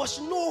 There was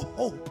no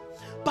hope.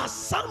 But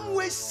some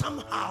way,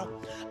 somehow,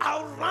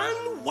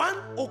 around 1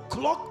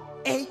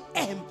 o'clock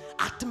a.m.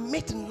 at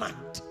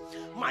midnight,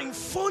 my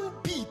phone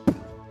beep.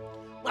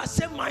 I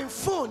said, my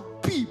phone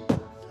beep.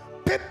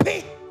 Beep,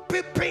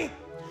 beep, beep.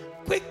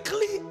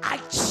 Quickly, I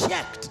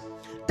checked.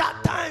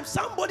 That time,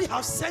 somebody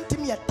has sent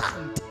me a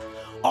tithe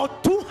or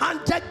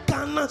 200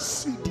 Ghana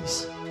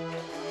cedis.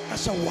 I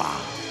said,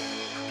 wow.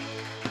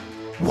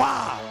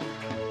 Wow.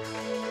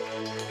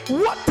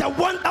 What a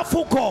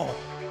wonderful God.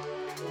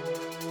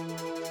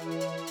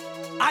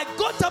 I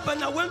got up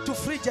and I went to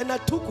fridge and I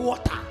took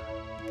water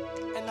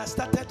and I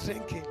started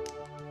drinking.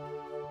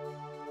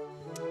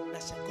 And I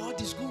said, God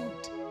is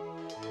good.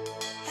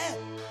 Hey,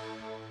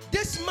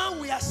 this man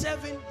we are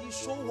serving, he's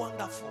so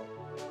wonderful.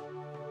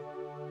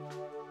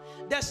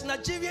 There's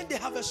Nigerian, they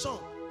have a song.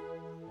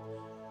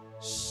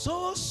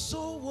 So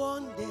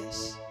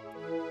wonders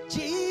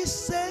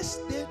Jesus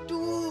they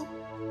do.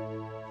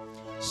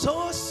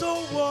 So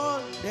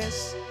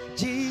wonders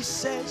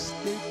Jesus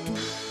they do.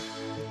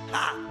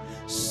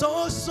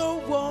 So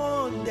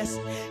wonders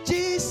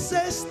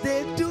Jesus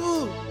they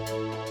do.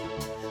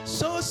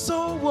 So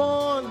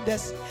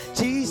wonders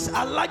Jesus.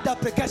 I like that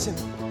percussion.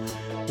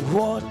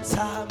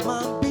 Water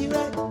man be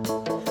right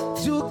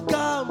to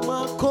come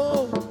a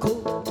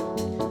cocoa.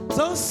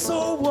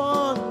 So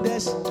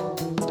wonders.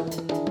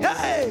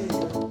 Hey,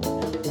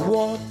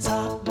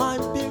 water man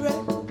be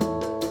right,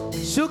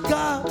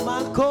 sugar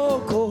man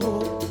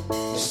cocoa.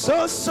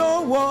 So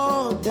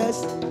wonders.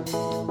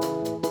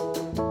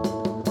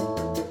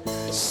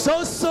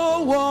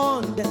 So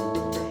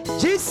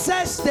wonders.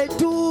 Jesus they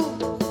do.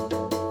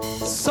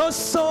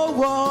 So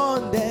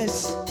wonders.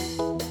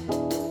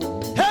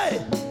 Hey,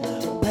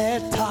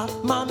 better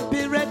man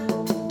be red,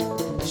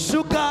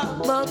 sugar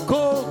man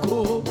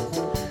cocoa.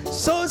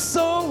 So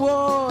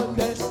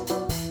wonders.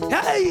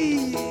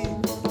 Hey,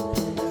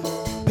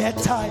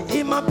 better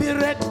in my be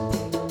red,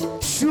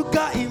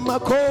 sugar in my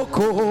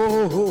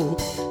cocoa.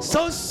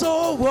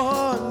 So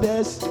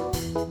wonders.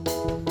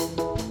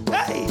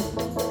 Hey,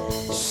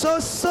 so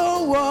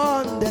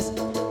wonders.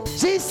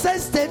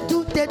 Jesus they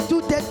do.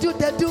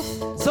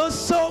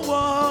 So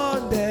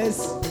wonders.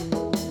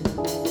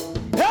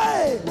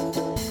 Hey,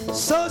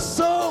 so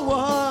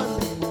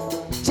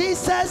wonders.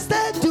 Jesus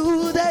they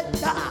do that.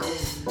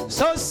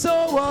 So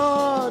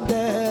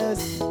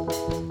wonders.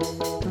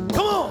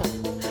 Come on.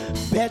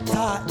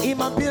 Better in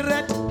my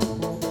bread,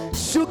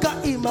 sugar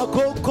in my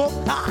cocoa.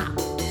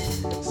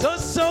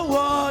 So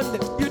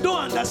wonders. You don't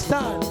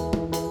understand.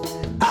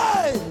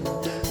 Hey,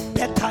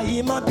 better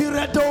in my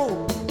bread,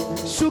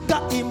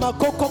 sugar in my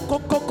cocoa.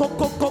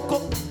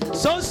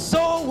 So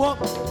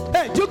wonders.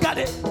 Hey, you got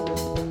it.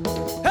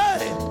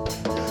 Hey,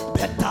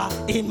 better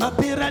in my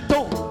bread,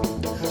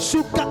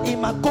 sugar in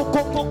my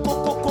cocoa.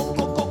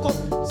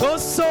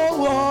 So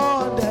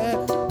wonder.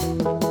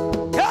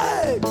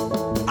 Hey,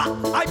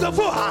 I go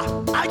for her.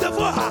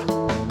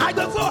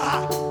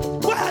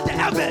 Where are the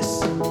others?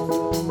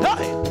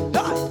 Hey.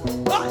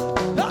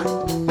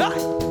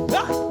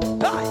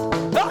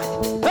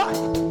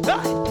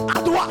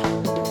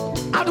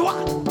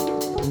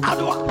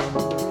 Adwa.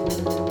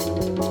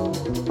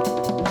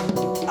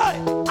 Hey,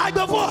 I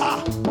go for her.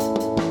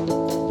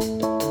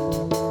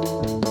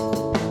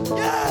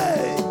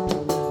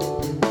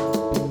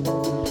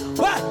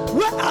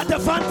 Where are the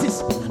fancies?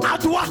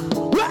 Adwa,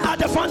 where are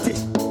the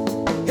fancies?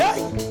 Hey,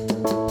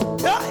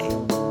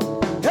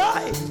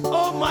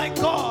 oh my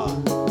God.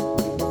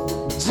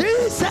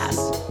 Jesus.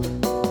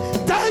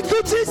 Thank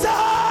you,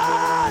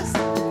 Jesus.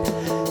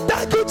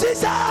 Thank you,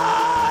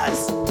 Jesus.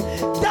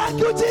 Thank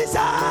you, Jesus.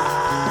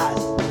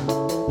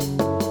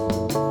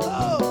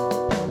 Oh.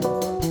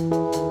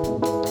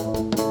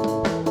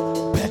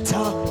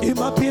 Better in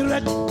my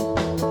period.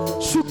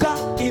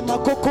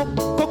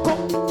 coco, coco,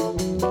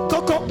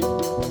 coco,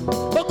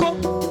 coco,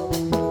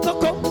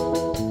 coco.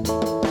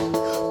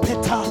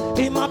 Better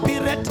in my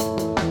period.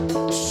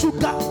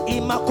 Sugar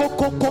in my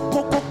coco,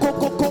 coco, coco,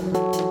 coco.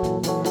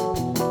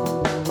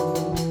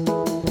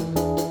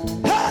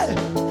 Hey,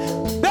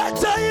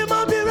 better in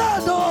my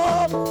period.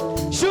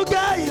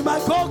 Sugar in my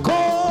coco.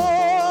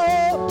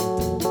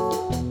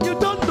 You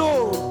don't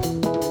know.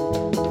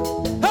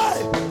 Hey,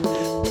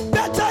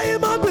 better in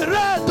my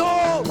period.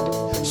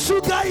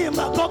 Sugar in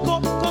my coco,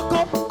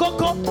 coco,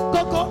 coco,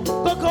 coco,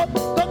 coco,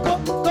 coco,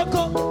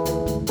 coco.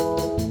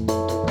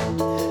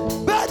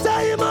 Better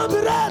in my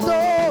period.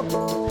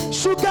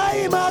 Sugar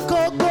in my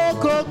coco,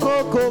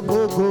 coco,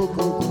 coco,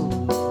 coco.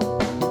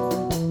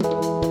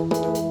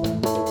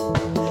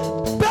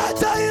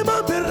 Better in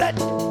my bread.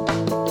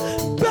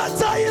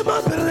 Better in my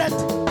bread.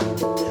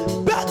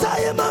 Better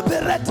in my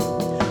bread.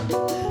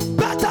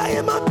 Better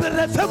in my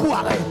bread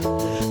February.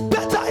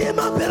 Better in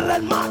my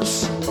bread March.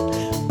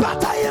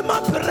 Better in my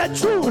bread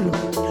June.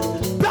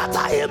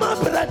 Better in my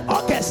bread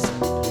August.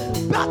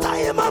 Better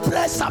in my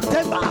bread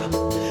September.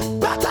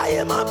 Better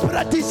in my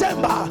bread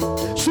December.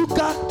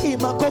 Sugar in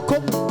my coco,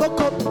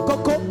 coco,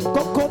 coco,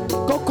 coco,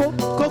 coco,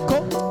 coco.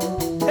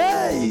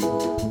 Hey,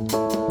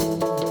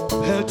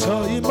 better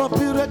in my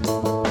period.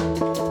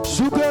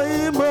 Sugar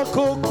in my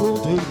coco,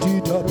 they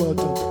did about.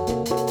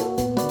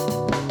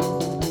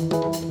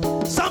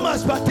 Some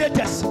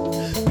spectators,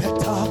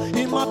 better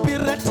in my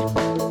period.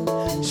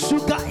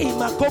 Sugar in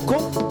my coco.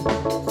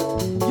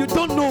 You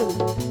don't know.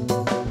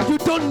 You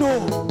don't know.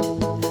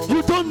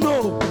 You don't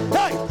know.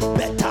 Hey,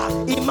 better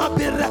in my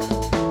period.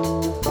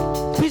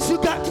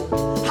 Sugar,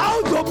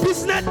 how your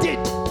business did,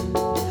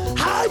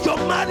 how your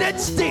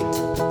marriage did,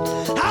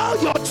 how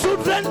your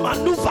children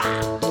maneuver,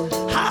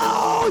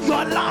 how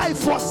your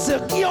life was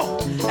secure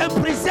and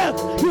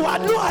preserved. You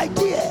had no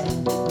idea.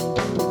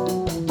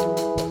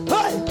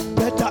 Hey,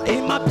 better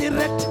in my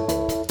period.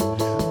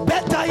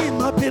 Better in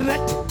my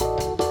period.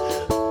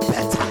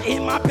 Better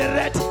in my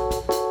period.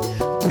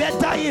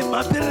 Better in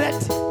my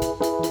period.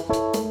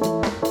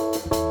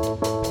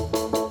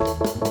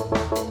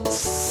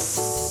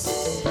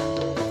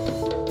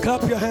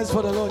 Clap your hands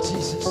for the Lord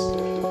Jesus.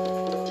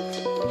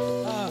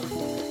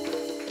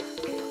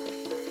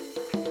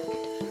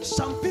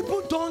 Some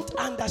people don't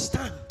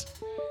understand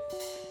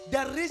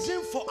the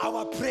reason for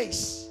our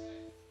praise.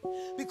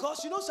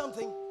 Because you know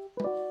something?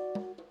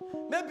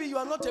 Maybe you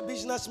are not a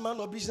businessman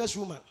or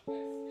businesswoman.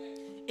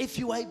 If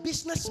you are a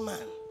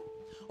businessman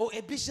or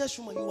a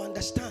businesswoman, you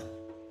understand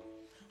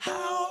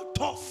how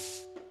tough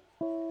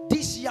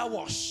this year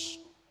was.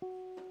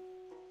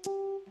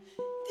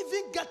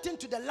 Even getting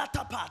to the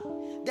latter part,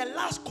 the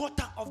last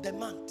quarter of the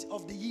month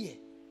of the year,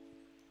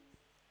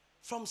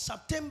 from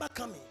September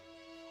coming,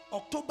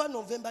 October,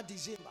 November,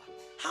 December,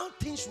 how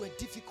things were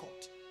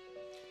difficult.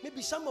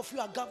 Maybe some of you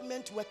are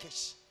government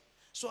workers.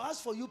 So as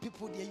for you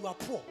people there, you are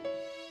poor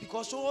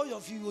because all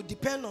of you will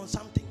depend on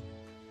something.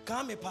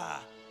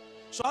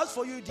 So as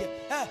for you there,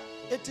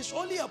 it is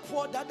only a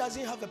poor that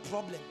doesn't have a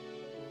problem.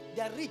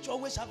 The rich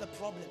always have a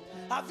problem.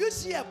 Have you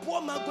seen a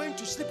poor man going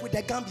to sleep with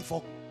a gun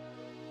before?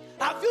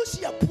 Have you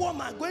seen a poor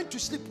man going to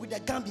sleep with a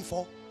gun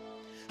before?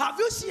 Have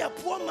you seen a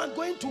poor man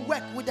going to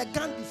work with a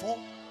gun before?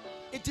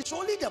 It is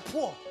only the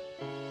poor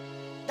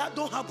that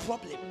don't have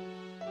problem.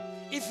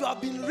 If you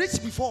have been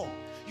rich before,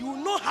 you will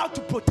know how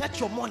to protect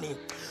your money.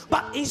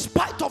 But in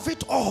spite of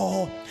it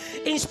all,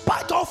 in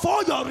spite of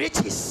all your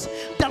riches,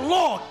 the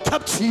Lord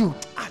kept you.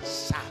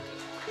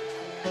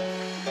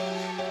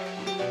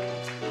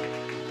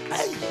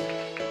 Hey,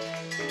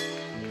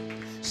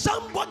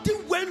 somebody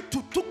went to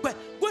Tukpe,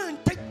 go and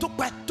take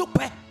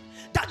Tukpe,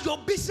 that your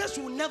business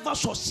will never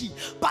succeed.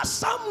 But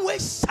some way,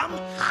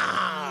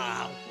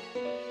 somehow,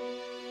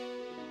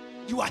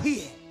 you are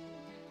here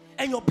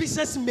and your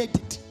business made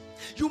it.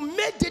 You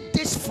made it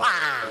this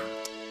far.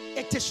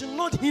 It is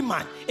not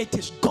human, it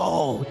is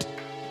God.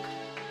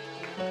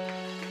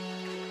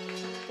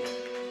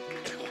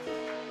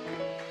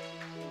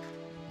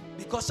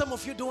 Because some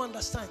of you don't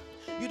understand.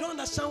 You don't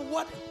understand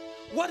what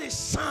it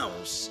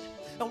sounds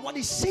and what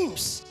it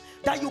seems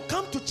that you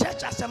come to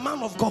church as a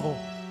man of God,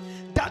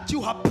 that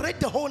you have prayed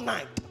the whole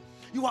night,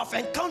 you have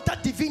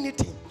encountered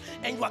divinity,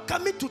 and you are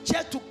coming to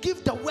church to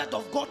give the word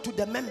of God to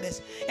the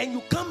members, and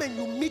you come and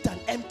you meet an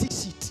empty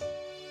seat.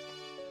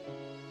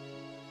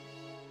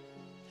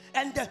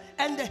 And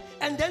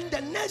then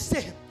the next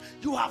day,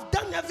 you have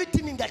done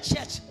everything in the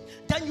church.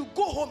 Then you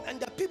go home, and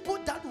the people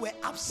that were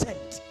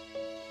absent,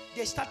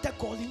 they started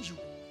calling you,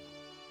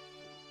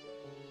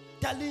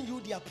 telling you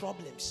their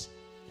problems.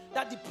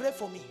 Daddy, pray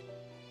for me.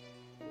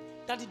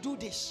 Daddy, do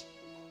this.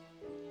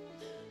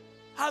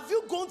 Have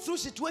you gone through a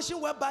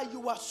situation whereby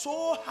you are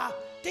so hard,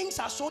 things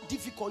are so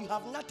difficult, you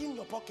have nothing in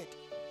your pocket,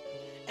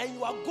 and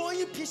you are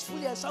going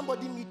peacefully and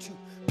somebody meet you?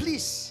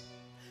 Please,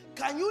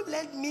 can you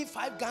lend me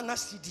 5 Ghana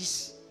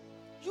cedis?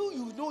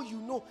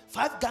 You know,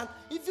 5 Ghana,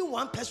 even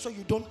 1 peso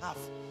you don't have,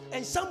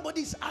 and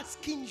somebody is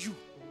asking you.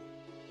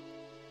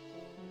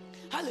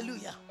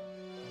 Hallelujah.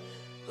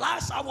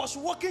 Last, I was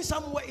walking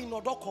somewhere in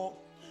Odoko,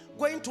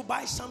 going to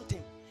buy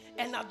something,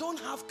 and I don't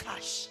have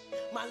cash.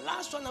 My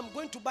last one, I'm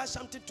going to buy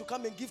something to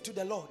come and give to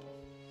the Lord.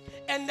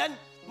 And then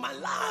my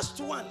last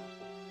one,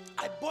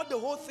 I bought the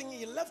whole thing.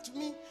 He left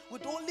me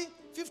with only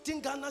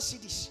 15 Ghana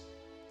cedis.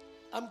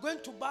 I'm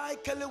going to buy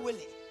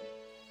kelewele.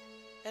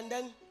 And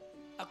then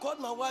I called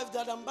my wife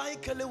that I'm buying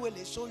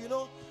kelewele. So,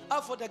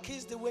 for the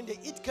kids, when they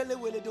eat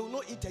kelewele, they will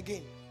not eat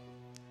again.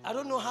 I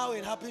don't know how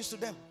it happens to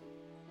them.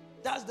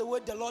 That's the way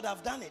the Lord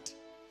have done it.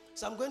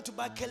 So I'm going to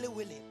buy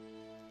kelewele.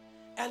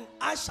 And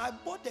as I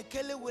bought the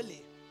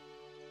kelewele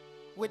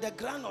with a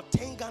grand of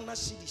 10 Ghana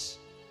cedis,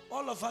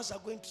 all of us are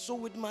going to. So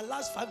with my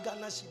last 5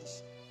 Ghana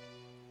cedis,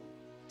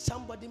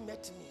 somebody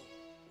met me.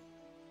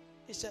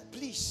 He said,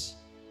 please,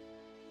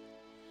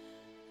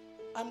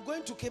 I'm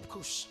going to Cape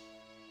Coast.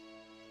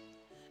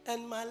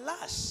 And my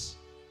last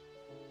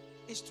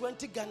is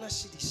 20 Ghana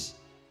cedis.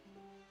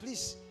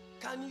 Please,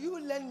 can you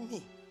lend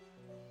me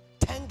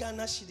 10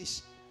 Ghana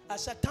cedis? I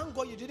said, thank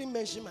God you didn't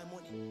mention my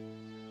money.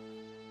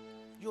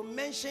 You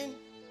mentioned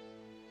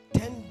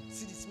 10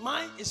 cedis.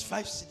 Mine is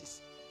 5 cedis.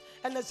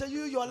 And I said,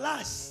 your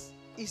last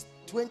is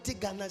 20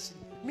 Ghana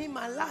cedis. Me,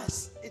 my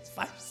last is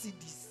 5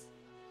 cedis.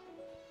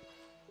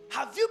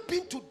 Have you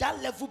been to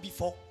that level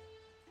before?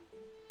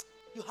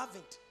 You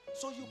haven't.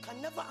 So you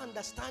can never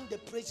understand the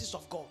praises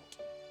of God.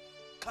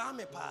 Come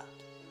apart.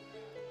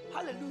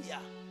 Hallelujah.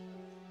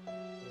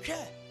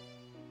 Yeah.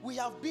 We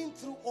have been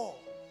through all.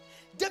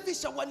 David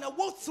said, when I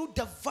walk through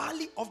the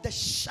valley of the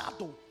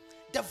shadow,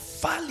 the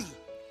valley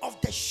of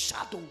the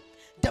shadow,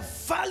 the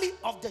valley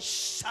of the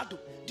shadow.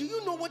 Do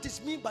you know what is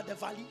meant by the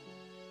valley?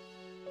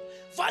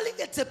 Valley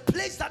is a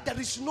place that there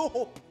is no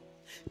hope.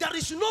 There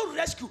is no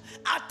rescue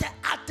at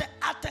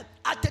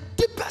the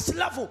deepest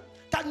level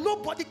that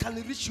nobody can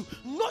reach you.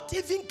 Not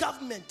even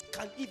government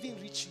can even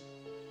reach you.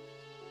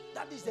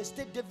 That is the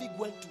state David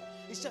went to.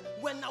 He said,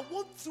 when I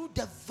walk through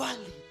the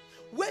valley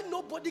where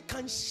nobody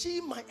can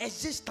see my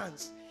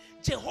existence,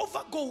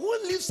 Jehovah God, who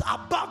lives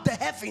above the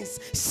heavens,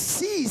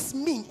 sees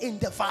me in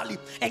the valley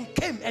and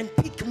came and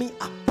picked me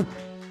up.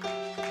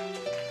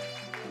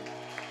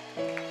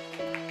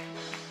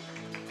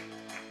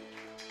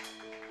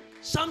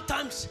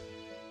 Sometimes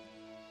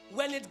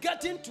when it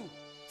gets into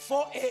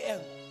 4 a.m.,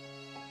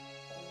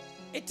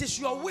 it is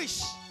your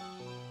wish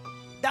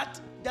that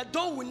the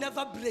dawn will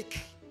never break.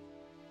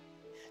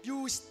 You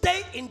will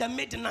stay in the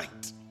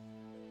midnight.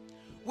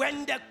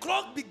 When the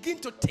clock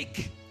begins to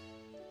tick,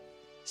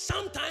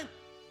 sometime,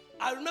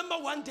 I remember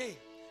one day,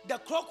 the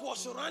clock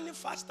was running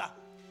faster,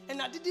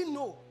 and I didn't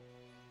know.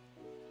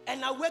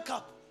 And I wake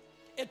up.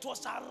 It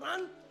was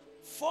around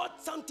 4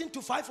 something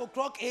to 5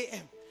 o'clock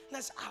a.m. And I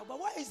said, but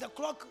why is the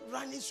clock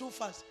running so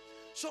fast?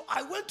 So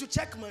I went to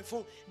check my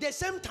phone. The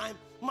same time,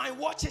 my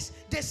watches,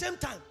 the same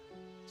time.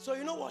 So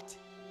you know what?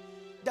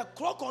 The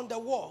clock on the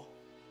wall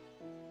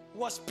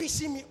was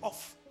pissing me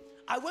off.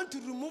 I went to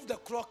remove the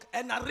clock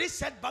and I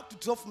reset back to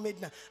 12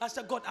 midnight. I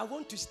said, God, I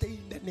want to stay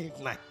in the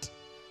midnight.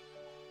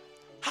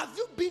 Have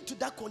you been to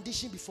that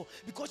condition before?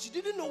 Because you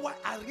didn't know why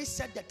I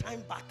reset the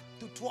time back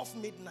to 12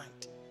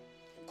 midnight.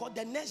 Because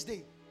the next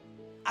day,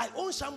 I own some